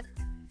Halloween. That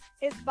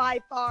is by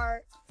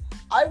far.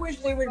 I wish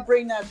they would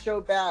bring that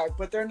show back,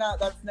 but they're not.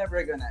 That's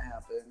never gonna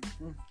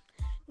happen.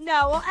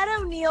 No, well, Ed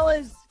O'Neill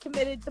is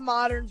committed to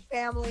Modern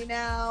Family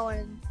now,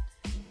 and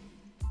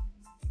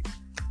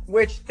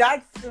Which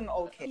that's an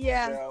okay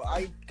Yeah. show.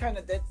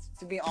 That's,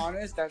 to be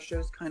honest, that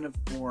show's kind of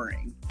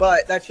boring.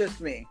 But that's just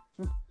me.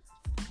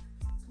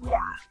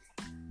 yeah.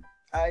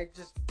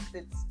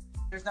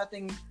 There's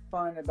nothing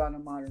fun about a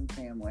Modern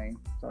Family.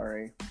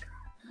 Sorry.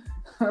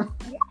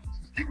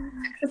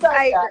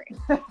 I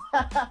agree.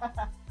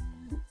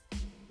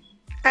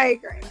 I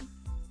agree.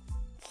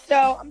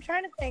 So I'm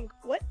trying to think,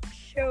 what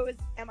shows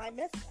am I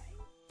missing?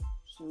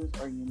 Shoes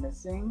are you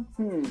missing?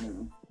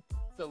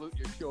 Salute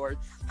your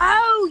shorts.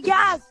 Oh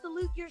yeah,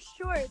 Salute Your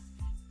Shorts.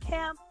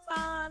 Camp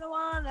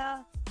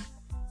Bonawana.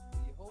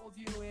 We hold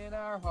you in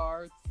our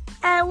hearts.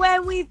 And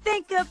when we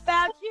think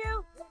about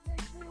you, It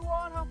makes me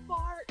wanna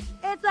fart.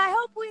 it's I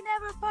hope we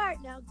never part.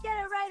 Now get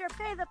it right or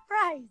pay the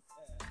price.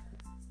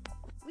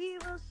 We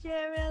will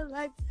share a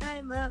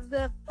lifetime of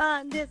the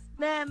fondest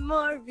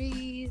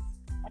memories.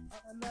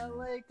 On the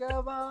lake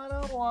of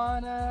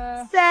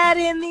Onawana. Sat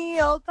in the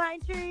old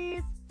pine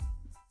trees.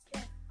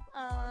 Camp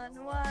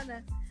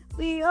Bonawana.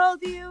 We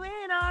hold you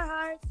in our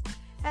hearts.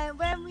 And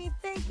when we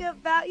think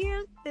about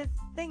you, this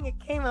thing it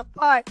came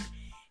apart.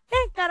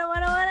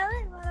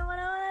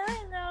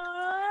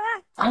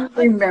 I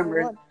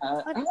remember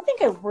that. I don't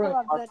think I I really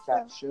love watched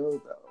that that show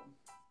though.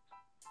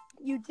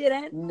 You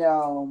didn't?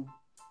 No.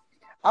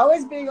 I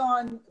was big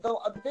on a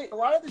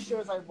lot of the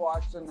shows I've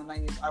watched in the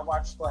 90s. I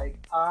watched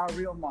like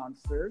Real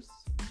Monsters,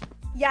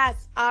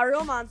 Yes,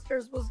 Real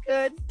Monsters was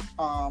good.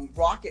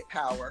 Rocket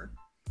Power.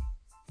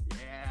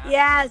 Yeah.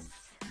 Yes.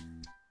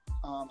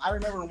 I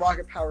remember when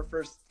Rocket Power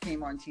first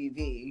came on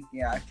TV.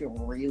 Yeah, I feel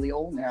really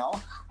old now.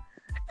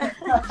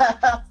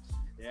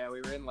 Yeah,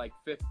 we were in like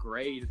 5th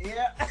grade.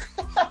 Yeah.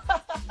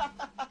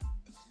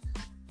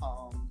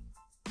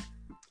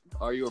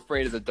 Are You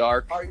Afraid of the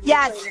Dark? Are You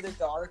Yes. Afraid of the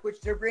Dark? Which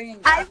they're bringing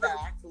I- that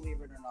back,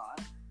 believe it or not.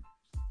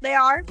 They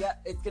are? Yeah,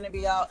 it's gonna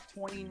be out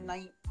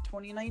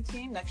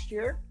 2019 next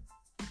year.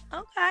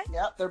 Okay.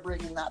 Yeah, they're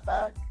bringing that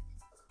back.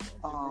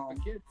 Group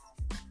of kids.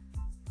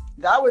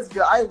 That was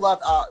good. I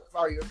loved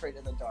Are You Afraid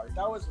of the Dark?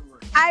 That was really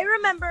I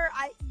remember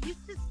I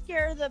used to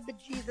scare the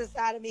bejesus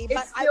out of me, but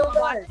I still would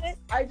watch does. it.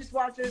 I just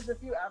watched. There's a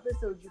few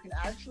episodes you can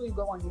actually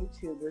go on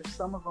YouTube. There's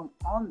some of them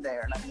on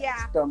there, and I Yeah.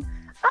 watched them.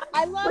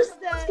 I love We're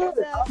still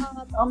scared.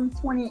 I'm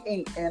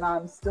 28 and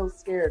I'm still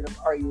scared of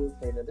Are You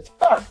Afraid of the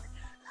Dark?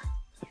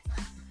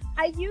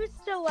 I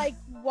used to I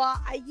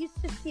used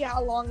to see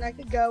how long I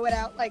could go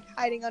without like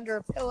hiding under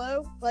a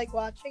pillow, like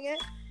watching it.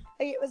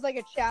 Like it was like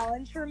a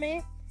challenge for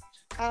me.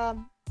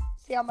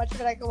 See how much of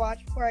it I could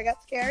watch before I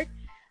got scared.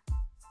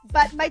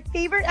 But my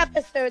favorite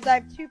episodes, I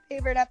have 2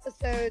 favorite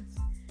episodes,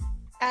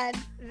 and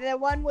the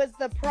one was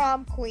the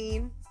prom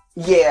queen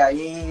Yeah. I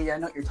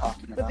know what you're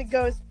talking with about.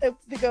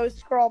 the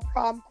ghost girl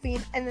prom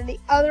queen, and then the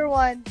other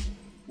one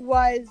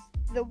was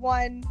the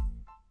one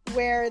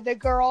where the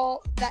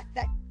girl that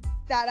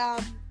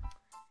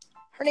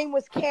her name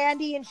was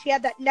Candy, and she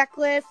had that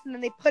necklace, and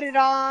then they put it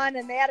on,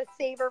 and they had to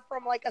save her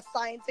from like a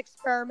science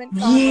experiment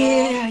gone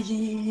wrong.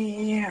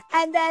 Yeah.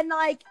 And then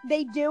like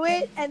they do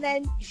it, and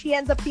then she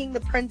ends up being the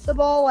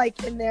principal,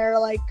 like in their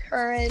like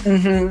current.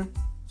 Mm-hmm.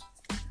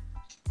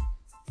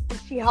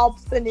 She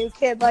helps the new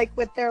kid like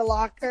with their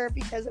locker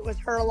because it was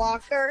her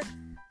locker.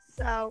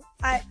 So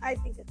I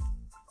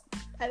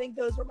think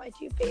those were my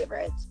 2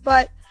 favorites.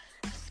 But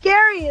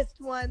scariest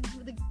ones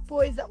were the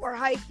boys that were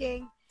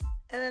hiking,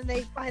 and then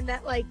they find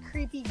that like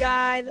creepy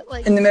guy that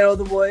like In the middle of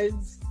the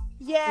woods.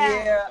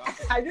 yeah.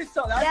 I just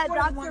saw that's Yeah, one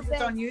of the Dr. ones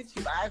that's Vic. on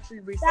YouTube. I actually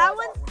resaw That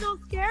one still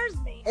scares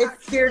me. It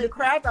scared the actually.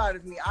 crap out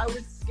of me. I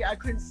was scared. I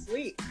couldn't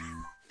sleep.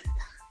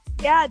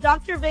 Yeah,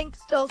 Dr. Vink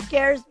still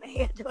scares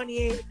me at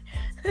 28.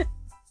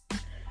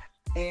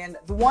 And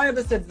the one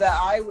episode that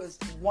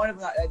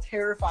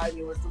terrified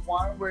me was the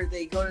one where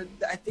they go to,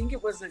 I don't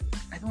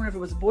know if it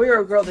was a boy or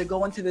a girl, they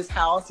go into this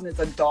house and it's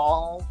a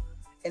doll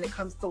and it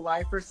comes to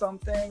life or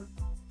something.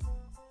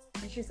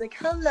 And she's like,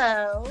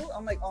 hello.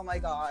 I'm like, oh my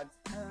God.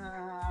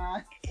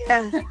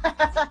 Yeah.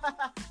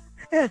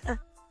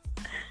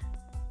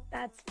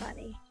 That's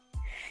funny.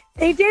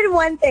 They did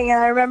one thing, and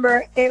I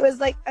remember it was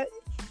like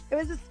it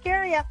was a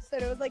scary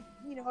episode. It was like,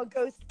 you know, a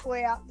ghost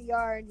boy out in the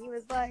yard, and he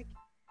was like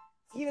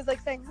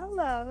saying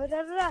hello,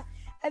 da da da,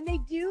 and they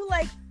do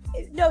like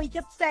no, he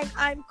kept saying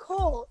I'm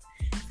cold.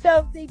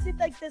 So they did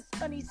like this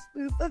funny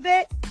spoof of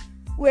it,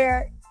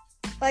 where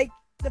like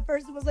the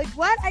person was like,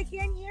 what? I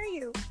can't hear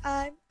you.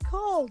 I'm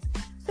cold.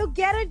 So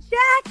get a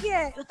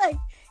jacket. Like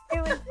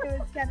it was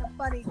kind of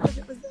funny because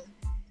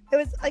it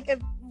was like a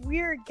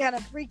weird kind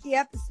of freaky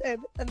episode,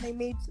 but then they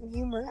made some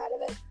humor out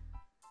of it.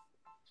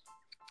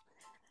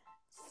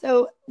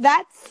 So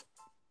that's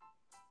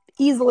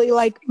easily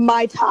like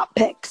my top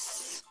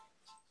picks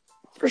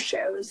for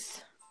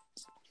shows.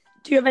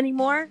 Do you have any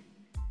more?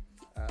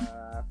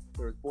 There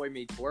was Boy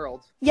Meets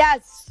World.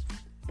 Yes,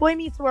 Boy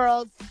Meets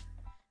World.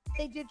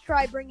 They did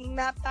try bringing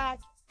that back,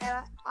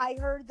 and I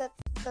heard that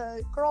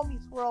the Girl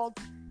Meets World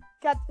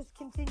got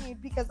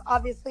discontinued because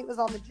obviously it was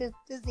on the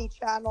Disney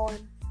Channel,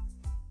 and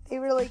they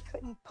really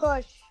couldn't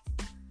push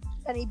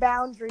any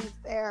boundaries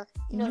there.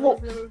 You know, Well,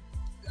 really...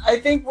 I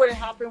think what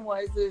happened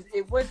was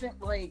it wasn't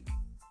like,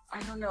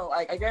 I don't know,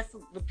 I guess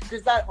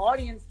because that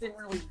audience didn't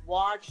really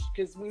watch,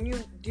 because when you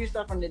do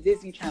stuff on the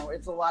Disney Channel,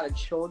 it's a lot of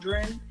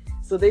children,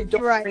 so they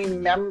don't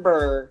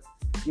remember,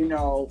 you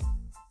know.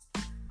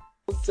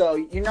 So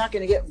you're not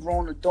going to get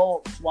grown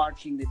adults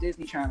watching the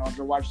Disney Channel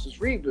to watch this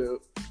reboot.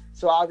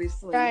 So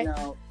obviously, you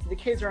know, the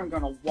kids aren't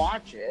going to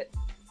watch it.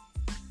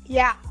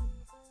 Yeah.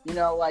 You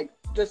know, like,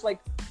 just like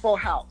Full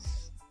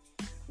House.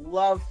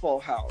 Love Full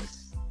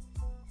House.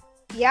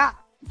 Yeah.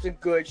 It's a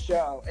good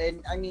show.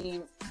 And, I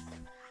mean...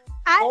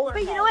 But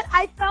you know what?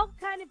 I felt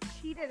kind of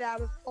cheated out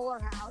of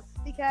Fuller House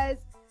because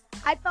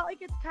I felt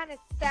like it's kind of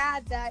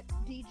sad that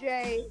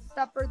DJ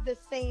suffered the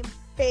same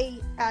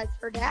fate as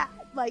her dad.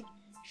 Like,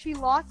 she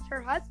lost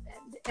her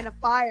husband in a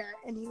fire,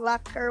 and he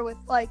left her with,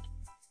 like,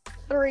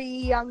 3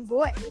 young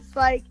boys.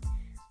 Like,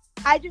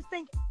 I just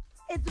think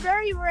it's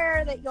very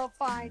rare that you'll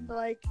find,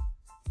 like,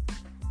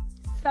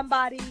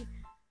 somebody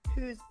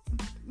who's,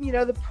 you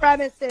know, the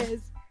premise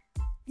is,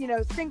 you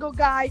know, single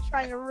guy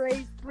trying to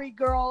raise 3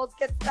 girls,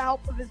 gets the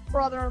help of his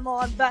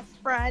brother-in-law and best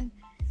friend.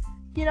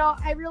 You know,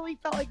 I really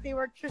felt like they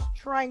were just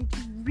trying to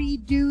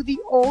redo the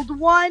old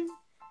one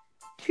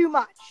too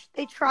much.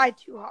 They tried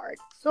too hard.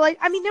 So, like,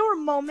 I mean, there were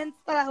moments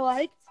that I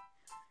liked,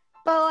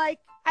 but, like,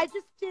 I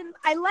just didn't.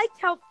 I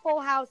liked how Full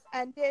House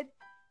ended,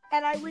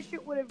 and I wish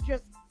it would have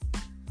just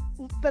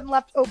been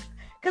left open.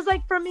 Because,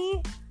 like, for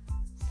me,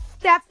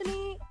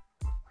 DJ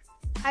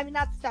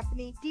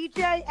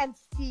and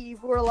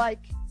Steve were,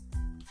 like,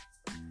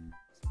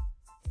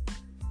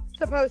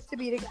 supposed to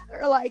be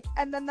together, like,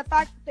 and then the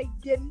fact that they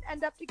didn't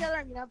end up together,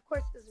 I mean, of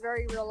course, is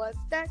very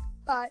realistic,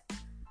 but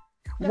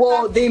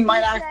they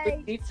might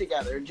actually be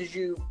together. Did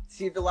you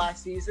see the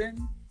last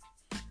season?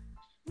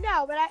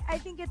 No, but I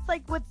think it's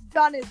like what's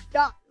done is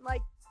done.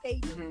 Like, they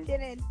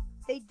didn't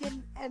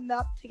end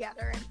up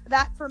together, and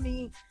that, for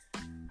me,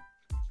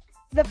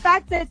 the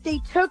fact that they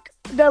took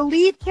the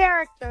lead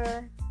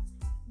character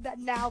that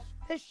now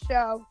this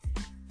show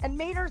and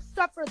made her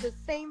suffer the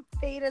same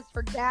fate as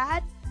her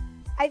dad,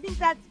 I think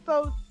that's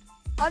both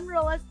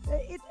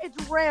unrealistic.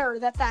 It's rare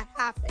that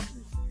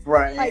happens.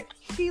 Right. Like,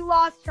 she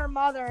lost her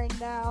mother, and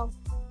now,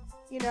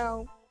 you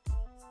know,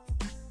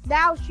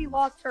 now she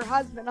lost her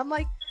husband. I'm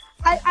like,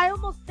 I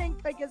almost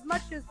think, like, as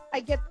much as I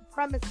get the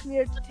premise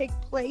needed to take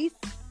place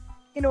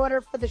in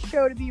order for the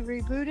show to be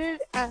rebooted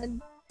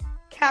and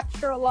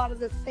capture a lot of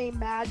the same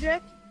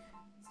magic,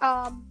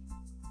 I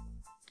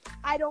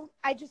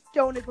just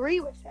don't agree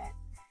with it.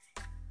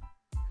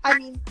 I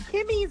mean,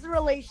 Kimmy's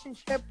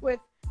relationship with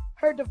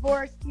her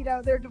divorce, you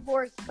know, they're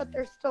divorced, but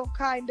they're still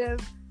kind of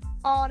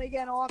on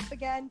again, off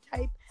again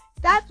type.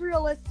 That's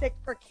realistic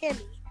for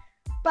Kimmy.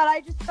 But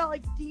I just felt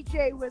like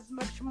DJ was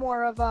much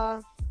more of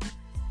a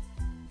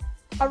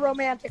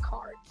romantic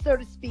heart, so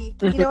to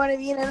speak. You know what I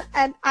mean?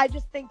 And I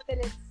just think that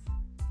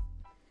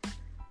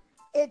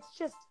it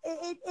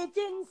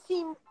didn't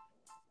seem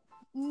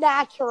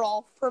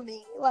natural for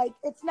me. Like,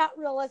 it's not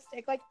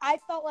realistic. Like, I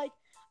felt like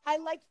I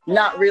liked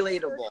not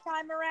relatable relatable first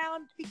time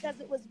around because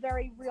it was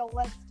very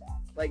realistic.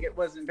 Like, it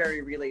wasn't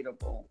very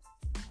relatable.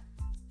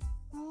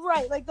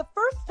 Right, like the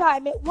first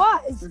time it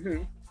was.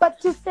 But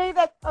to say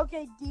that,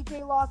 okay,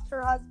 DJ lost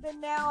her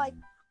husband now, like,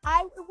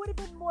 it would have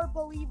been more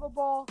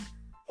believable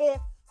if,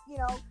 you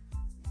know,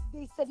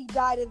 they said he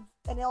died of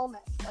an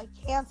illness, like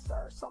cancer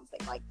or something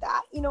like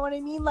that. You know what I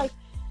mean? Like,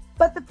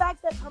 but the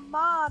fact that her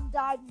mom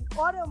died in an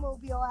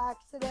automobile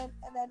accident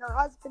and then her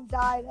husband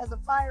died as a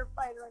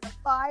firefighter in a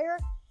fire,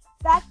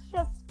 that's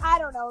just, I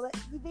don't know,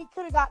 they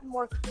could have gotten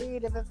more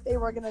creative if they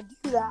were going to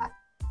do that.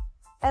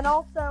 And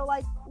also,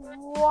 like,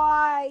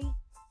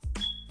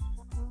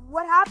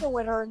 what happened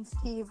with her and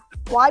Steve?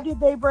 Why did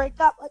they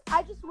break up? Like,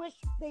 I just wish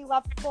they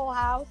left Full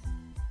House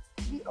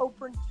to be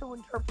open to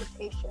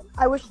interpretation.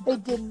 I wish they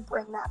didn't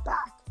bring that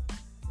back.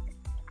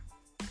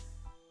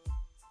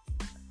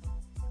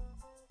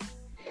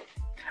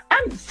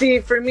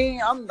 For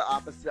me, I'm the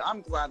opposite.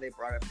 I'm glad they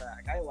brought it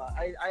back.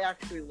 I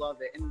actually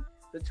love it. And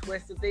the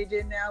twist that they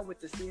did now with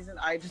the season,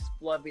 I just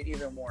love it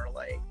even more.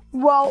 Like,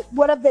 well,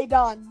 what have they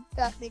done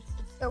that makes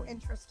it so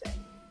interesting?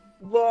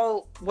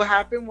 Well, what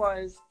happened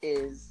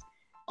is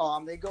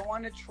they go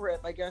on a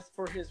trip, I guess,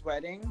 for his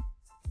wedding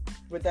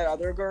with that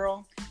other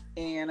girl,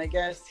 and I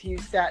guess he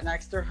sat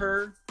next to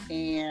her,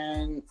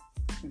 and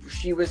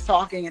she was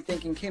talking and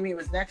thinking Kimmy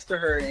was next to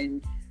her,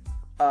 and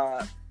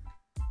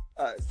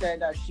said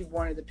that she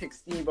wanted to pick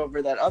Steve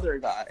over that other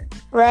guy.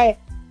 Right.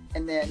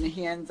 And then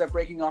he ends up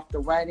breaking off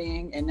the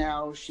wedding, and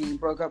now she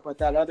broke up with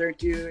that other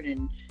dude,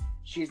 and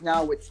she's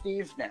now with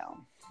Steve now.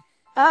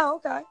 Oh,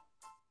 okay.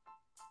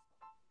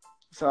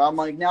 So I'm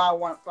like,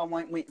 now I'm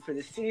like waiting for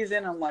the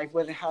season. I'm like,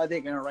 how are they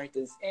gonna write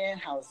this in?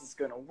 How is this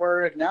gonna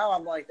work? Now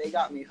I'm like, they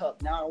got me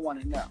hooked. Now I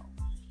want to know.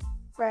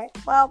 Right.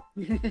 Well,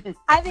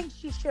 I think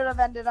she should have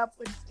ended up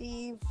with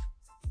Steve.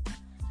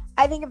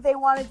 I think if they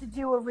wanted to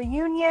do a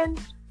reunion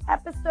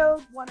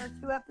episode, 1 or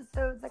 2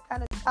 episodes that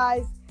kind of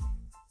ties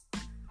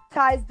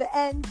the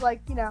ends,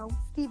 like, you know,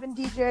 Steve and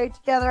DJ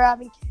together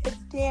having kids,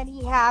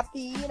 Danny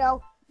happy, you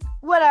know,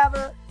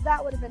 whatever,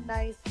 that would have been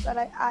nice. But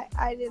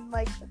I didn't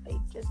like that they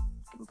just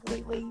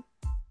completely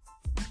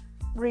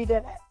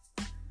redid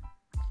it.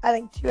 I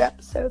think 2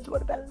 episodes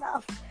would have been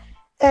enough.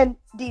 And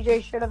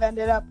DJ should have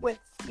ended up with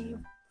Steve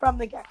from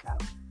the get-go.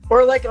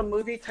 Or like a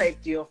movie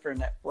type deal for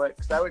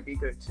Netflix. That would be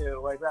good too.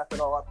 Like wrap it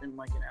all up in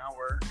like an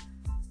hour.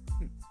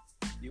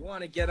 You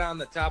want to get on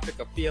the topic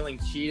of feeling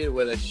cheated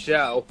with a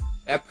show?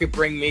 That could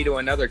bring me to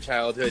another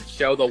childhood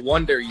show, The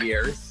Wonder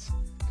Years.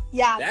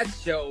 Yeah. That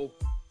show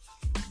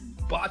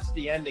botched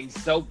the ending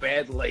so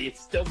badly, it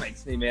still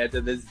makes me mad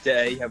to this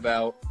day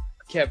about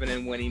Kevin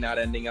and Winnie not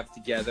ending up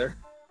together.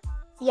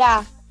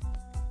 Yeah.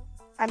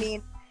 I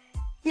mean,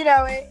 you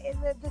know,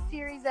 the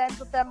series ends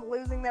with them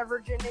losing their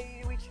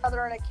virginity to each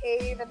other in a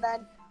cave, and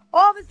then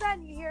all of a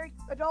sudden you hear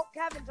adult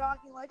Kevin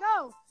talking like,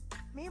 oh,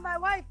 me and my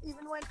wife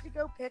even went to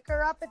go pick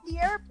her up at the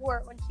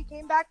airport when she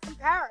came back from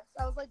Paris.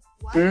 I was like,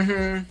 what?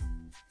 Mm-hmm.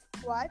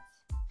 What?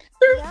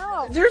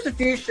 No. There's a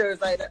few shows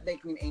that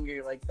make me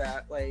angry like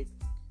that, like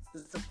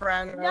The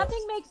Sopranos.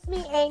 Nothing makes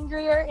me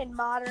angrier in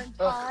modern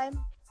time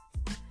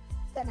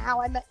than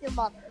How I Met Your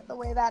Mother, the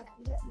way that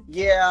ended.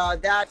 Yeah,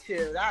 that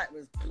too. That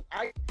was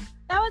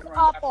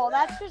awful.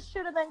 That just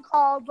should have been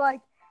called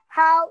like,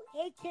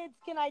 hey kids,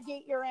 can I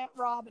date your Aunt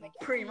Robin again?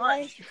 Pretty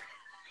much.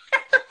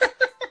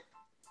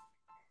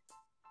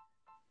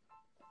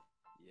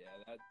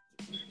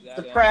 That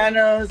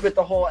Sopranos with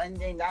the whole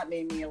ending, that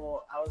made me I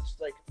was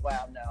just like,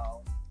 wow,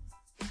 no.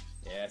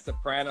 Yeah,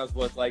 Sopranos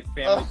was like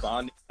family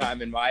bonding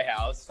time in my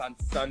house. On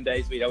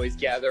Sundays, we'd always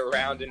gather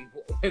around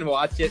and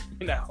watch it,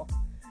 you know.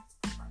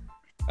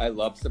 I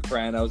love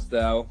Sopranos,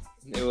 though.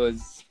 It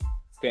was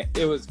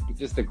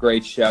just a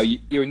great show.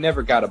 You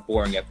never got a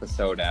boring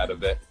episode out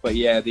of it. But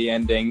yeah, the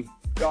ending.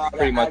 God,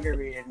 that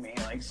aggravated me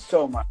like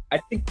so much. I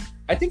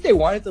think they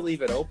wanted to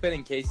leave it open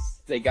in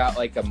case they got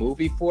like a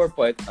movie for it,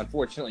 but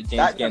unfortunately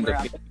James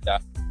Gandolfini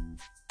died.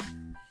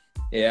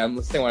 Yeah,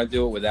 unless they want to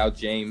do it without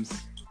James,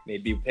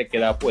 maybe pick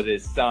it up with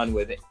his son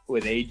with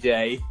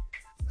AJ,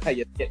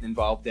 getting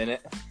involved in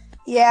it.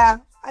 Yeah,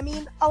 I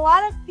mean, a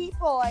lot of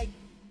people like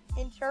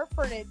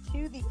interpreted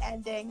to the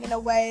ending in a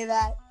way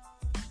that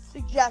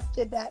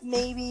suggested that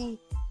maybe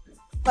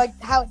like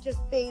how it just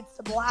fades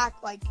to black,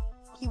 like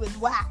he was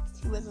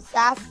whacked, he was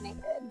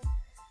assassinated.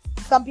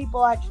 Some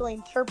people actually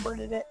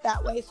interpreted it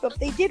that way. So if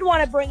they did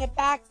want to bring it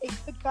back, they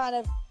could kind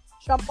of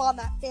jump on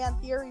that fan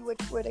theory, which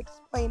would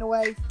explain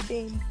away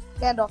James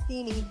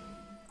Gandolfini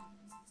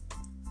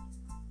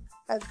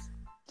as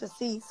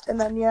deceased. And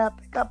then, yeah,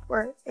 pick up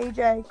where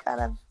AJ kind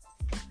of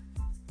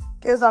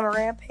goes on a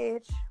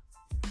rampage.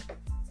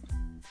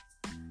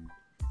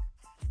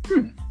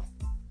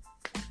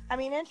 I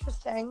mean,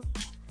 interesting.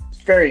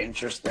 It's very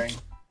interesting.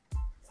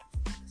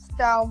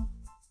 So,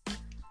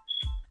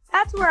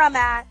 that's where I'm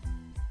at.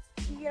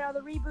 You know, the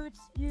reboots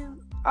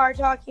you are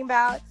talking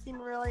about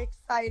seem really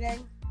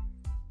exciting.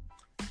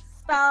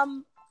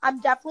 I'm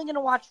definitely going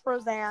to watch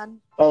Roseanne.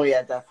 Oh,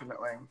 yeah,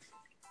 definitely.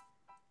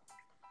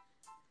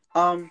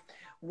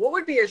 What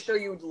would be a show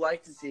you would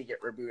like to see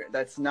get rebooted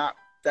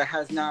that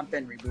has not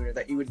been rebooted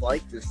that you would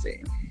like to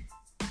see?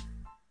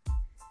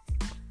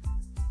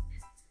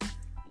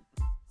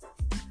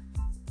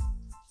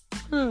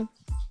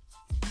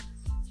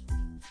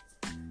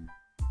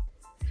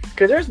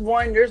 Because there's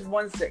one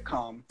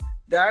sitcom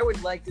that I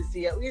would like to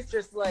see, at least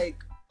just like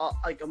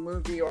a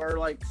movie or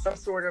like some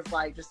sort of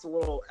like just a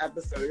little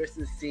episode just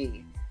to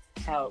see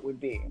how it would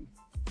be.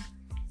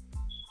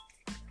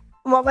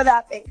 What would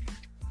that be?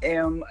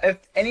 If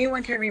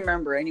anyone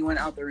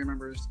out there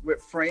remembers,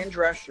 with Fran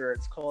Drescher,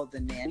 it's called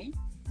The Nanny.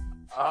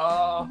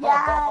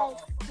 Oh.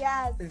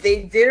 Yes.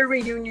 They did a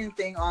reunion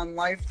thing on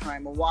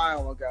Lifetime a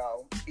while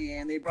ago,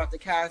 and they brought the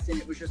cast in.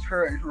 It was just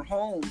her in her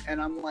home,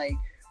 and I'm like,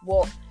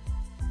 well,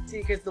 see,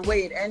 because the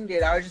way it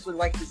ended, I just would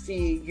like to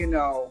see, you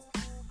know,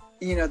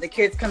 the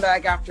kids come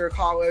back after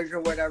college or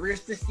whatever,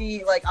 just to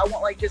see, like, I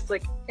want, like, just,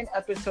 like, an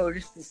episode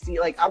just to see,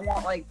 like, I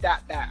want, like,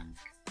 that back.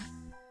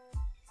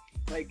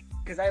 Like,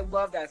 because I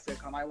love that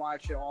sitcom. I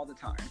watch it all the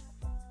time.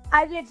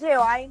 I did, too.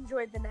 I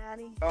enjoyed The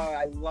Nanny. Oh,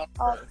 I love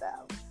her.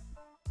 Also.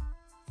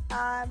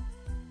 I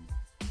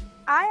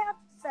have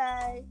to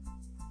say,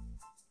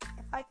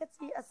 if I could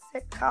see a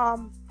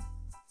sitcom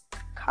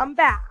come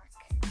back,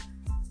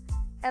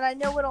 and I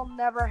know it'll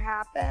never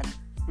happen,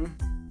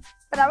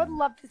 but I would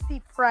love to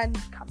see Friends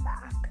come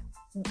back.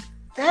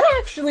 That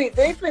actually,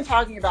 they've been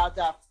talking about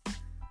that,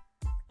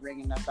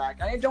 bringing that back.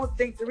 And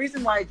the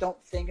reason why I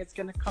don't think it's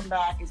going to come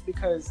back is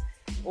because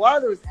a lot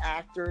of those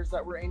actors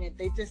that were in it,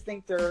 they just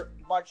think they're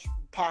much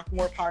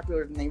more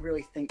popular than they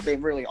really think they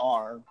really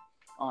are,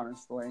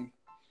 honestly.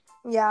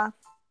 Yeah.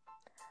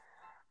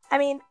 I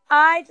mean,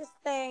 I just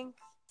think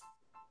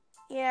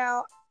you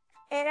know,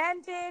 it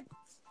ended,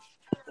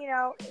 you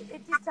know,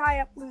 it did tie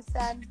up loose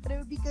ends, but it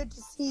would be good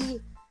to see,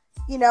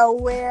 you know,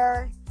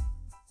 where,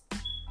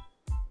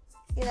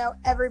 you know,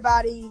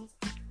 everybody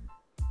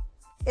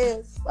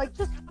is. Like,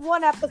 just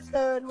one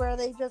episode where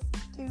they just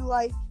do,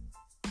 like,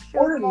 show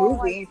Or a them all,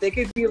 movie. like, They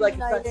could be like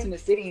Sex reuniting. in the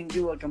City and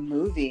do like a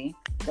movie,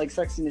 like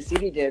Sex in the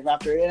City did.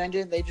 After it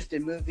ended, they just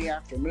did movie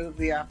after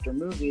movie after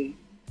movie.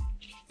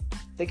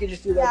 They could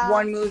just do like Yeah.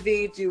 one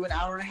movie, do an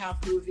hour and a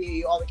half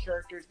movie, all the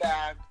characters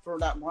back for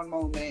that one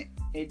moment.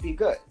 It'd be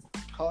good.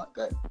 Call it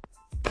good.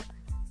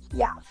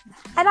 Yeah.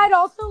 And I'd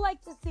also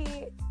like to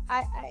see,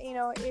 I you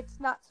know, it's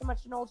not so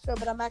much an old show,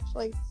 but I'm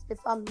actually,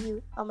 it's on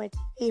mute on my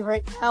TV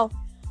right now.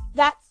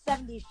 That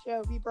 70s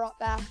show be brought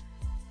back.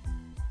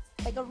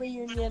 Like a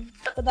reunion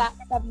for that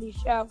 70s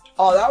show.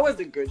 Oh, that was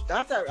a good.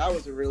 That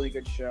was a really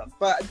good show.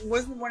 But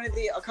wasn't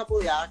a couple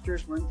of the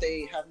actors haven't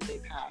they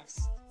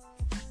passed?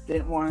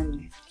 Didn't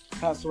one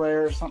pass away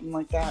or something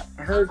like that?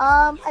 I heard.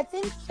 I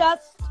think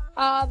just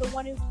the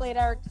one who played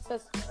Eric's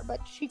sister, but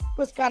she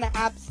was kind of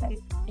absent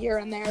here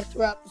and there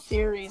throughout the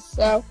series.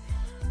 So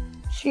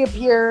she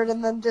appeared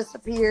and then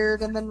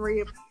disappeared and then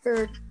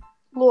reappeared.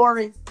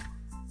 Lori.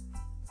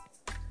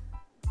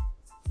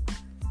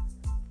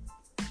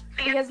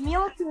 Because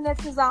Mila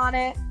Kunis is on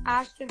it,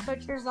 Ashton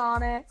Kutcher's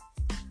on it.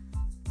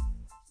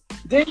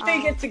 Didn't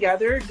they get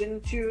together?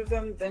 Didn't two of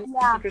them? Then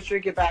Yeah.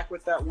 Kutcher get back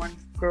with that one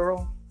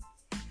girl,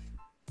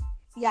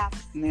 Yes.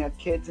 and they had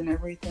kids and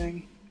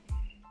everything.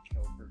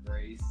 Topher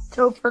Grace,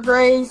 Topher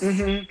Grace.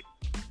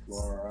 Mm-hmm.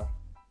 Laura.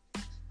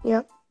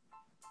 Yep.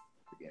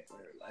 Forget what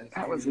her last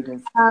That name was a is.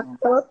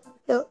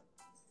 good.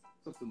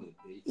 Something with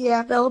B.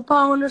 Yeah, Bella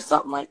Bone or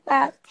something like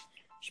that.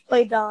 She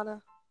played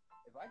Donna.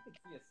 If I could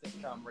see a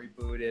sitcom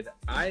rebooted,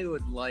 I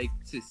would like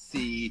to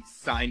see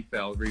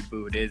Seinfeld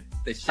rebooted.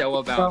 The show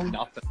about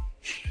nothing.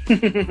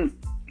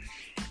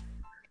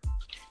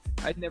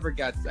 I never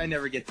get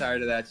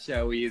tired of that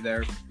show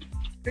either.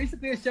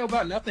 Basically a show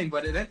about nothing,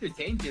 but it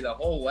entertains you the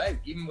whole way,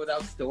 even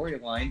without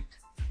storyline.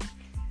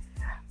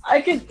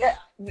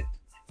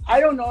 I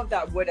don't know if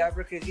that would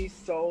ever, because he's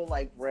so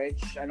like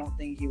rich. I don't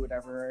think he would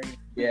ever.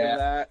 Do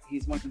that.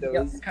 He's one of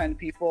those kind of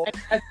people.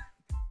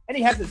 And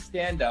he has a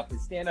stand-up.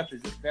 His stand-up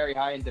is very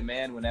high in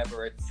demand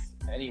whenever it's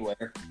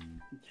anywhere.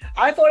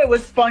 I thought it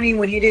was funny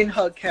when he didn't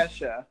hug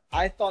Kesha.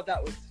 I thought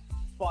that was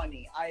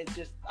funny. I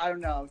don't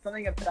know.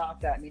 Something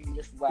about that made me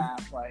just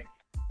laugh. Like,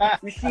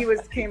 when she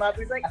came up,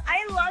 he's like,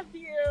 I love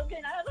you.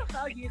 Can I have a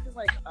hug? He's just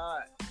like,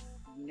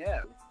 no.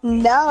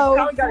 No,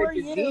 Probably got for a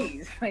you.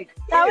 disease. Like,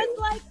 That ew. was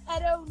like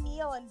Ed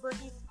O'Neill and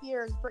Britney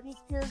Spears. Britney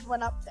Spears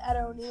went up to Ed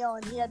O'Neill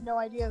and he had no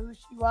idea who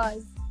she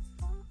was.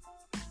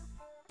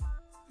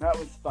 That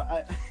was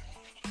fun.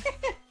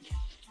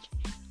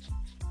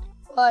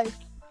 Like,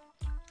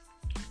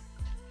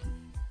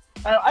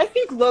 I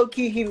think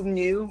low-key he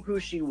knew who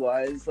she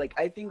was. Like,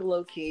 I think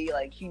low-key,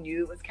 like, he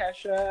knew it was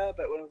Kesha,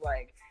 but was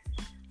like,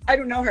 I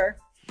don't know her.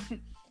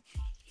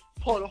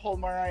 Pulled a whole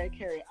Mariah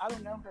Carey. I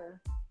don't know her.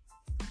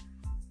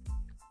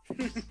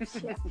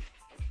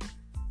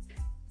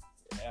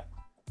 Yeah.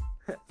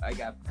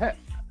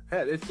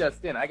 This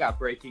just in. I got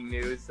breaking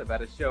news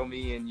about a show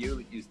me and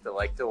you used to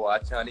like to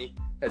watch, honey.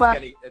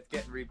 What? It's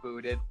getting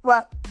rebooted.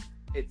 what?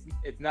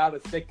 It's not a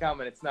sitcom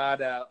and it's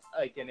not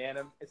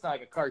it's not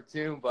like a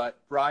cartoon, but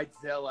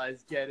Bridezilla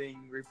is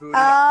getting rebooted.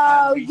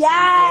 Oh, on BTV.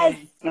 yes!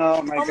 Oh my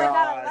Oh my god,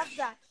 I love gosh.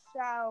 that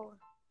show.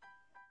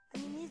 I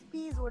mean, these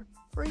bees would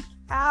freak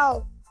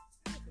out.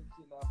 I think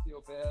she not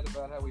feel bad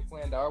about how we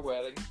planned our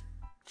wedding.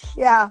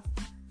 Yeah.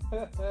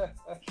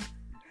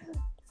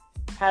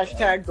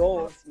 Hashtag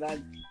goals.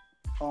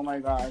 Oh my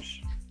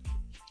gosh.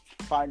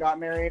 If I got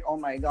married, oh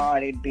my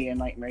god, it'd be a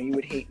nightmare. You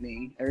would hate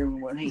me.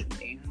 Everyone would hate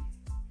me.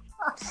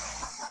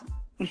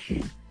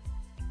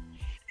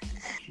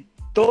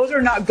 Those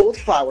are not gold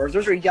flowers.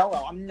 Those are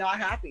yellow. I'm not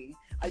happy.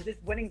 This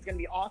wedding's gonna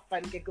be off if I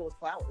don't get gold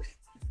flowers.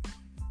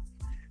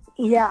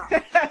 Yeah.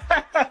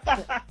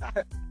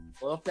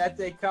 Well, if that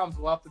day comes,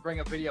 we'll have to bring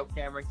a video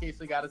camera in case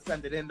we got to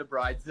send it in to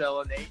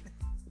Bridezilla, Nate.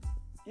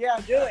 Yeah,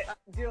 do it.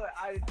 Do it.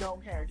 I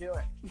don't care. Do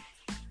it.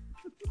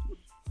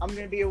 I'm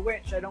gonna be a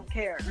witch. I don't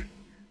care.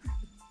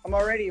 I'm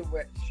already a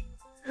witch.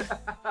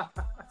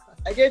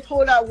 I get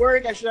told at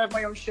work I should have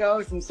my own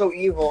shows. I'm so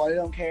evil. I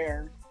don't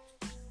care.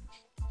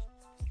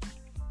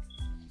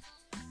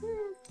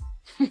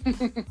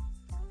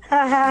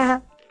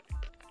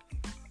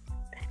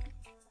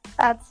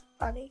 That's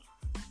funny.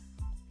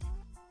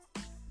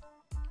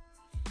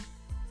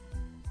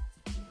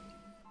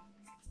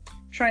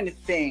 Trying to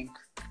think.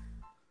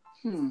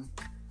 Trying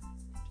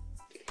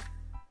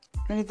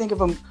to think of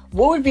them.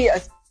 What would be a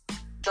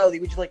show that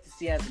you would like to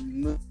see as a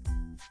movie?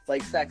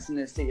 Like Sex in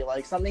the City,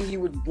 like something you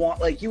would want,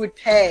 like you would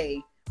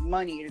pay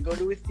money to go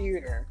to a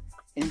theater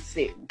and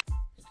see.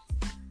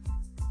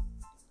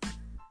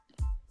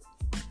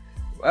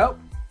 Well,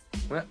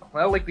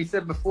 like we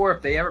said before,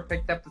 if they ever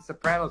picked up the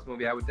Sopranos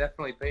movie, I would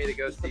definitely pay to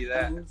go see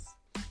that.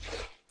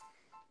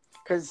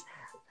 Because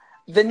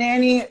The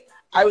Nanny,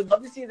 I would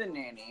love to see The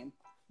Nanny,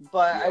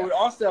 but I Yeah. would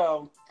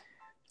also,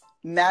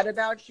 Mad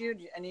About You.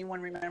 Do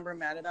anyone remember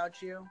Mad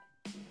About You?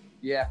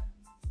 Yeah,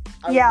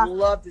 I Yeah. would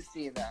love to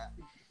see that.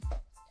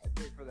 I'd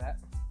pay for that.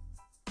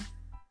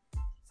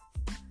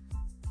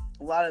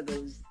 A lot of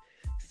those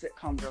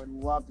sitcoms I would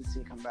love to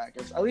see come back.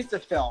 At least a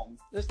film.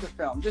 Just a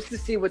film. Just to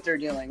see what they're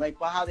doing. Like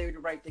how they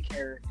would write the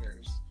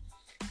characters.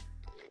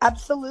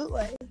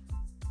 Absolutely.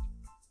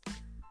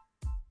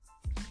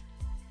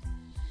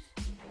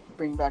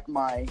 Bring back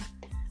my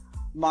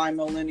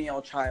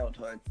millennial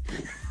childhood.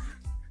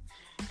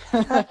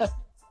 Hey,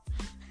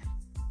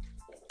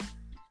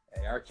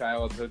 our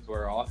childhoods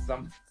were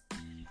awesome.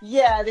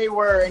 Yeah, they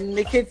were. And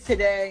the kids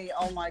today,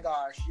 oh my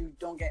gosh, you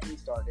don't get me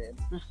started.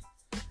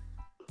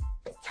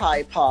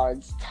 Tide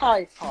Pods,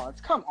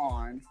 come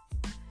on.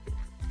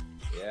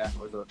 Yeah,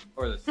 or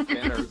the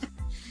spinners.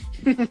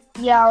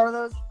 Yeah, or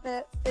those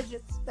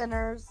fidget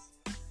spinners.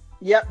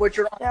 Yep, which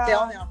are on Yeah.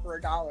 sale now for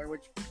 $1,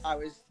 which I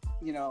was,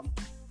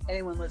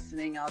 anyone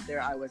listening out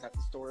there, I was at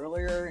the store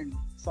earlier and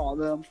saw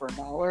them for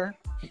 $1.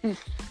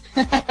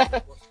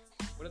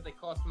 What did they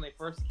cost when they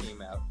first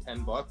came out?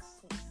 $10?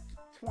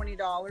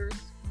 $20.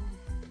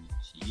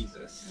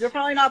 Jesus. They're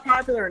probably not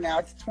popular now.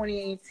 It's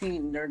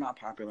 2018. They're not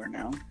popular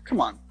now.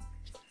 Come on.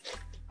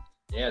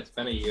 Yeah, it's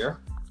been a year.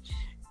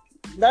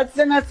 That's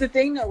the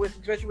thing though,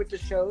 especially with the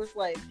shows,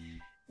 like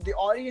the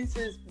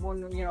audiences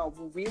when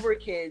we were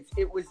kids,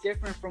 it was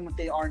different from what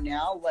they are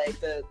now. Like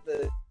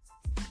the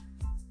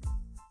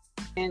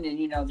and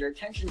their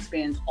attention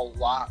span's a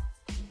lot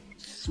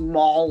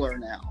smaller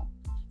now.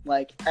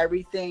 Like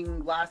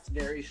everything lasts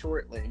very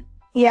shortly.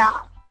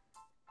 Yeah.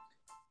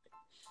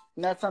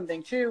 And that's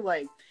something too,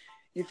 like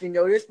if you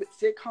notice with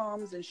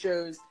sitcoms and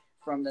shows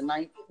from the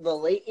late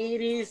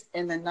 80s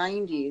and the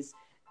 90s,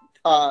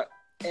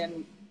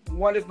 and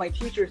one of my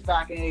teachers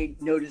back in the day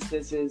noticed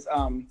this is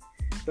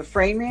the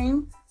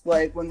framing,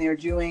 like when they're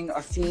doing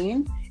a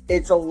scene,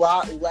 it's a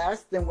lot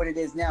less than what it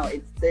is now.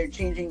 They're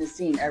changing the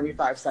scene every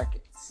 5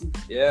 seconds.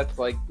 Yeah, it's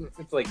like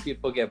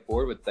people get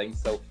bored with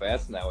things so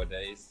fast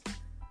nowadays.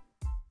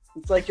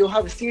 It's like you'll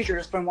have a seizure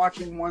just from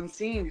watching one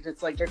scene because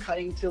it's like they're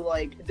cutting to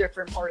like a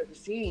different part of the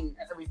scene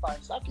every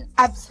 5 seconds.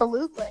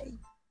 Absolutely.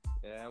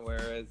 Yeah,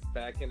 whereas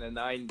back in the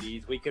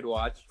 90s, we could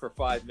watch for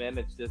 5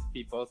 minutes just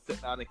people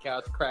sitting on the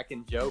couch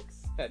cracking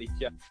jokes at each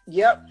other.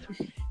 Yep.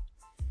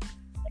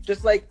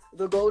 Just like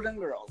the Golden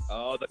Girls.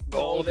 Oh, the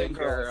Golden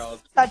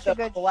Girls. Such a The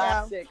good show.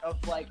 classic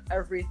of like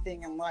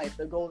everything in life,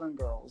 the Golden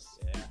Girls.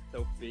 Yeah,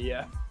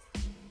 Sophia.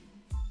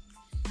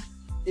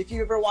 If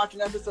you ever watch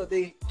an episode,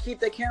 they keep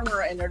the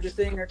camera and they're just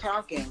sitting there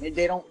talking. And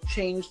they don't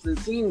change the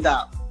scene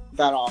that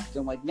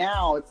often. Like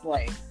now, it's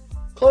like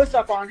close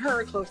up on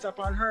her.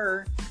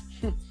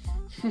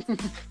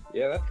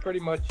 Yeah, that's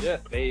pretty much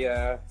it.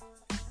 It's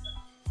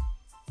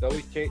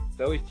always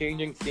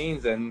changing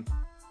scenes, and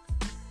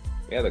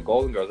yeah, the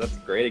Golden Girls. That's a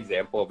great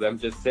example of them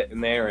just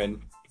sitting there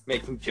and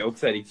making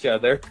jokes at each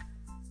other.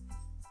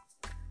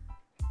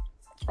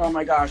 Oh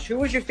my gosh, who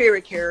was your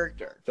favorite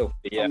character?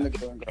 Sophia. From the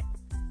Golden Girls?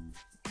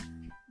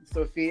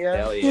 Sophia?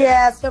 Hell Yeah.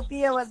 yeah.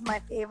 Sophia was my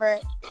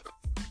favorite.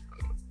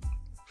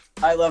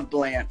 I love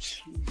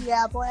Blanche.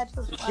 Yeah, Blanche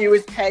was fun. She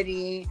was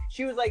petty.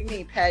 She was like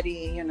me,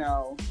 petty, a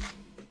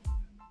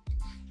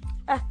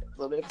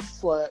little bit of a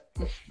slut.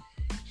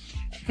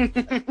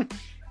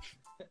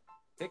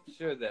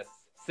 Picture this.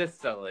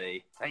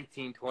 Sicily,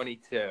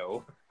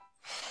 1922.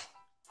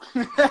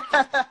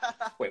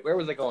 Wait, where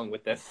was I going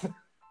with this?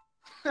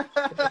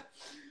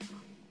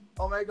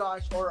 Oh my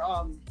gosh, or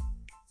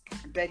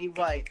Betty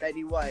White.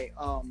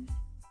 What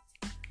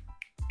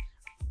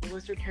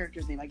was her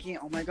character's name? I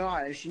can't. Oh my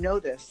god, I should know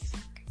this.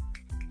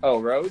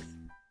 Oh, Rose?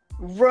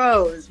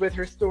 Rose with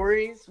her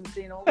stories from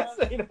St. Olaf.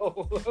 St.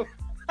 Olaf.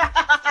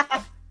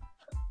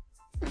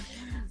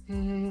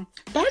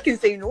 Back in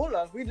St.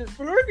 Olaf, we did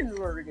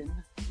Bergen.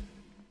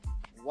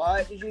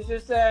 What did you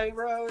just say,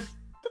 Rose?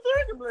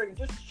 Bergen.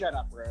 Just shut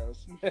up,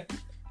 Rose.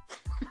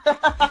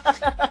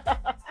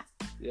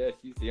 Yeah,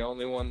 she's the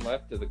only one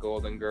left of the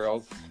Golden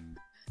Girls.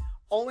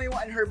 Only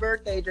one, her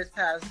birthday just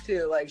passed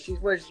too. Like she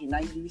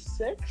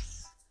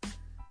 96?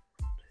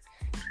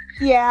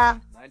 Yeah.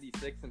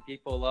 96, and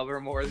people love her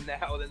more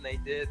now than they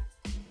did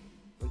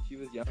when she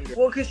was younger.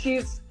 Well, because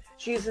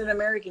she's an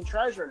American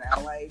treasure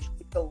now. Like she's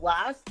the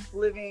last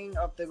living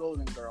of the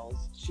Golden Girls.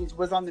 She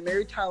was on the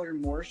Mary Tyler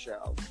Moore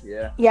show.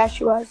 Yeah. Yeah,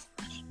 she was.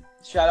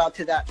 Shout out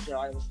to that show.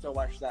 I will still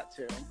watch that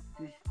too.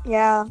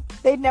 Yeah.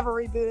 They'd never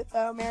reboot it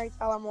though. Mary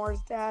Tyler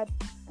Moore's dead.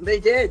 They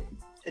did.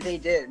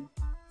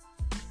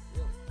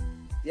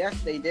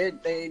 Yes, they did.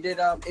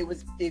 It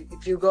was,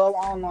 if you go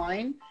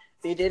online,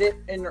 they did it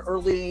in the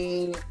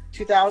early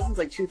 2000s,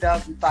 like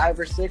 2005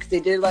 or 6. They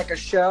did like a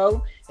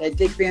show that had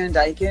Dick Van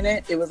Dyke in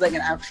it. It was like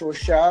an actual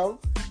show.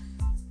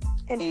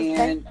 Interesting.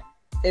 And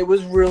it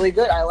was really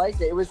good. I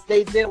liked it.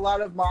 They did a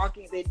lot of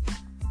mocking.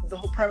 The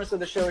whole premise of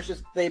the show is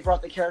just they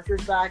brought the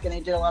characters back and they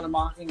did a lot of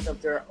mockings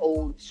of their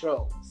old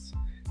shows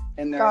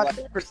and their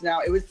Gotcha. like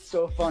personality. It was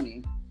so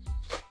funny.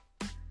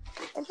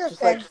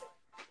 Interesting.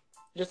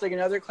 Just like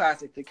another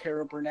classic, the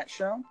Carol Burnett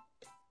show.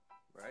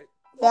 Right?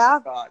 Yeah.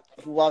 God,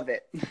 love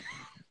it.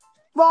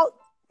 Well,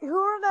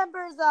 Who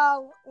remembers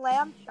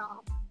Lamb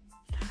Chop?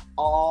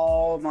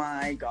 Oh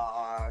my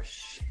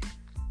gosh.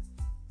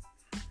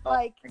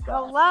 Like, my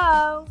gosh.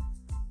 hello.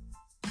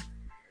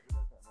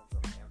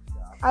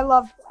 I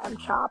love Lamb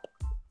Chop.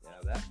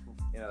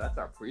 That's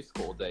our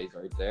preschool days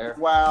right there.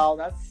 Wow,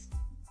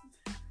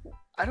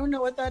 I don't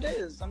know what that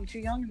is. I'm too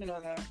young to know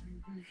that.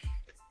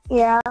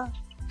 Yeah.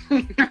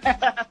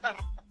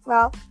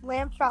 Well,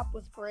 Lamb Chop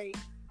was great.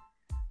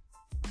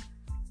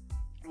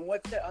 And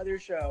what's the other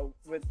show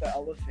with the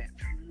elephant?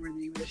 I don't remember the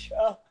name of the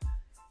show.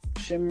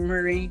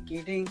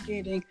 Shimmerinky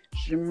dinky dink,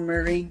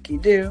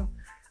 shimmerinky doo.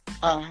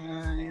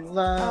 I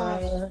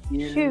love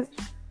you. Shoot.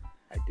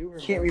 I do remember.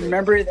 Can't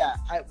remember that.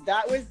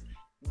 That was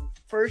the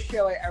first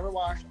show I ever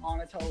watched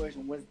on a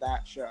television. Was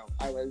that show?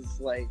 I was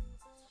like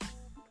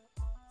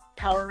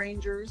Power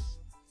Rangers.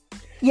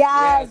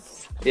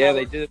 Yes. Yeah,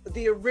 they did.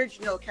 The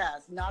original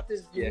cast, not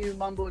this Yeah. new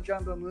mumbo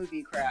jumbo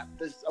movie crap.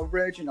 This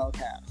original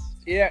cast.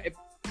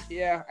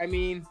 Yeah, I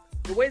mean,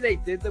 the way they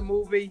did the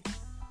movie,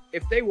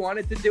 if they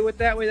wanted to do it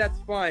that way, that's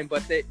fine.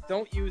 But they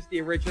don't use the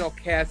original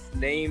cast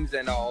names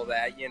and all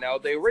that.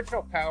 The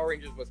original Power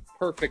Rangers was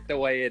perfect the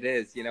way it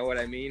is. You know what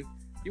I mean?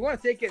 If you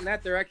want to take it in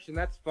that direction,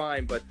 that's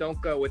fine. But don't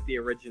go with the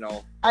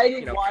original. I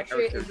didn't watch it.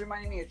 characters. It was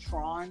reminding me of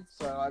Tron,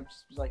 so I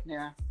just was like,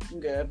 nah, I'm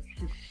good.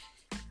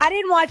 I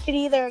didn't watch it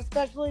either,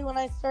 especially when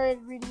I started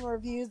reading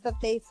reviews that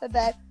they said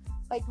that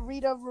like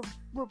Rita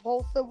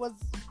Repulsa was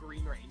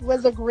Green Ranger.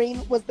 was the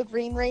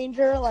Green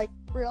Ranger. Like,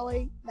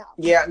 really? No.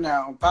 Yeah,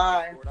 no,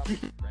 bye.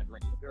 Red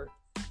Ranger.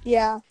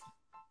 Yeah.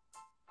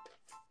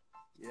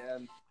 Yeah,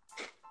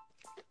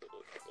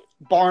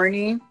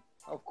 Barney.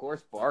 of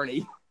course,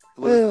 Barney.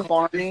 Ooh.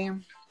 Barney.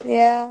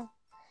 Yeah.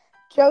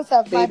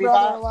 Joseph, my Baby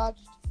brother, Bop.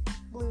 watched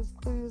Blue's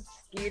Clues.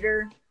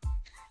 Skeeter.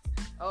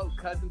 Oh,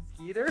 Cousin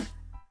Skeeter.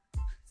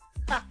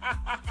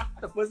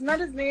 Wasn't that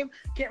his name?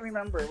 Can't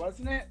remember,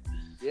 wasn't it?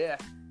 Yeah,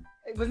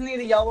 Wasn't he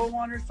the yellow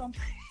one or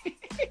something?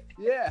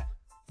 yeah.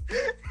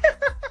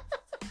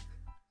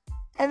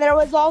 And there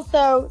was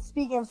also,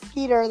 speaking of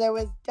Skeeter, there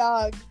was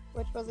Doug,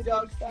 which was a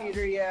Doug good show.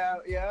 Skeeter, yeah.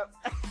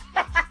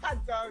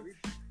 Doug.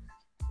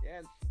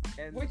 Yeah,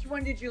 and Which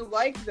one did you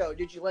like, though?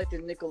 Did you like the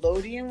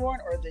Nickelodeon one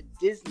or the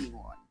Disney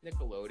one?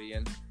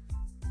 Nickelodeon.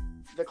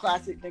 The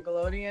classic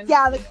Nickelodeon?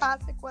 Yeah, the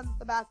classic one's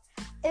the best.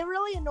 It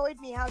really annoyed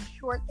me how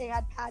short they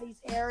had Patty's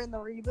hair in the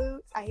reboot.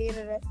 I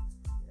hated it.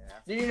 Yeah.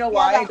 Did you know Yeah,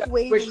 why that it got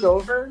wavy- switched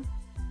over?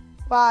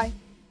 Why?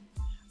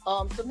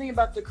 Something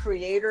about the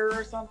creator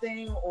or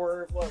something,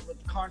 or what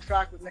with the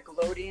contract with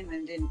Nickelodeon,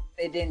 and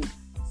it didn't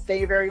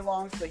stay very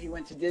long, so he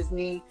went to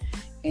Disney,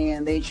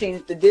 and they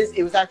changed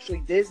it was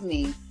actually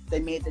Disney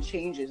that made the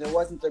changes. It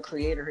wasn't the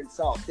creator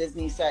himself.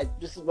 Disney said,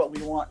 "This is what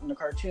we want in the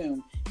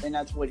cartoon," and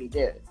that's what he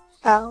did.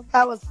 Oh,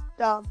 that was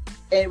dumb.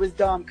 And it was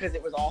dumb because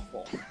it was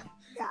awful.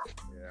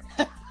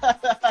 Yeah.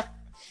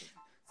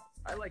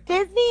 I like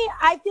Disney,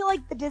 I feel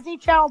like the Disney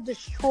Channel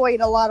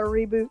destroyed a lot of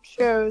reboot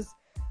shows.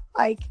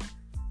 Like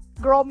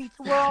Girl Meets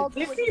World.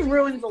 Disney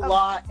ruins a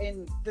lot,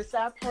 and the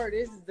sad part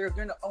is they're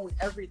going to own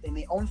everything.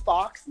 They own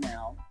Fox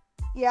now.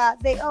 Yeah,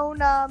 they own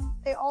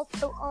they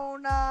also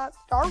own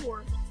Star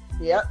Wars.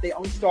 Yeah, they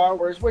own Star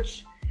Wars,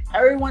 which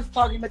everyone's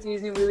talking about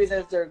these new movies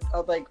as they're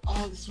like,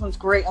 oh, this one's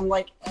great. I'm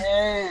like,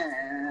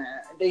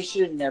 they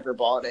should have never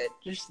bought it.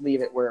 Just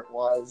leave it where it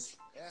was.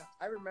 Yeah,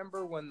 I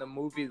remember when the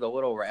movie The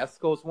Little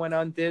Rascals went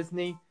on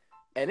Disney,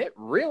 and it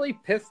really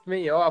pissed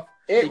me off.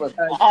 It was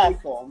because-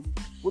 awful.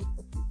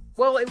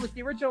 Well, it was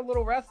the original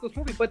Little Rascals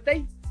movie, but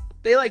they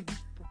like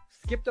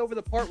skipped over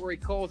the part where he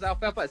calls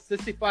Alfalfa a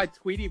sissified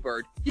Tweety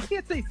Bird. You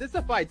can't say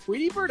sissified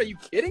Tweety Bird. Are you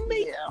kidding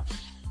me? Yeah.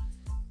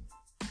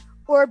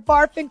 Or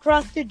Barf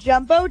Encrusted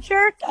Jumbo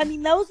Jerk. I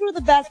mean, those were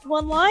the best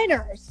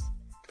one-liners.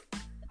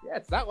 Yeah,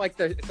 it's not like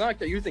they're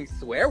using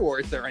swear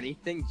words or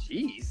anything.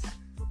 Jeez.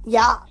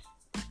 Yeah.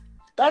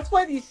 That's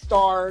why the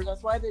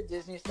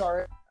Disney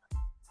stars,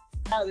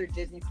 out of their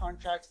Disney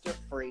contracts, they're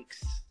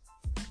freaks.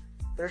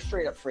 They're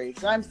straight up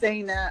freaks. I'm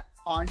saying that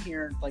on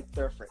here like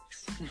they're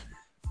freaks.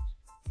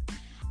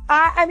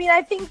 I mean,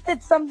 I think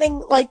that's something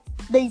like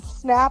they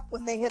snap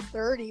when they hit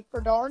 30 for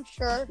darn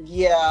sure.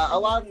 Yeah, a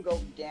lot of them go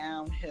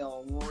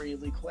downhill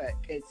really quick.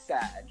 It's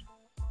sad.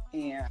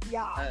 And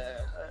Yeah.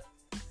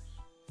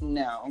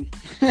 no.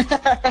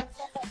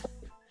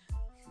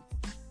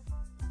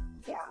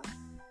 Yeah.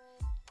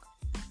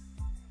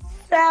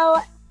 So,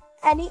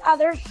 any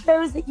other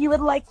shows that you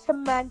would like to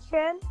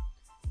mention?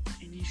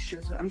 Any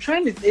shows? I'm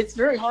trying to. It's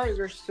very hard.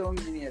 There's so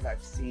many that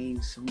I've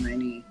seen. So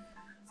many.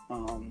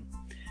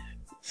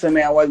 So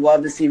many I would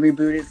love to see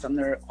rebooted. Some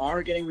that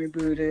are getting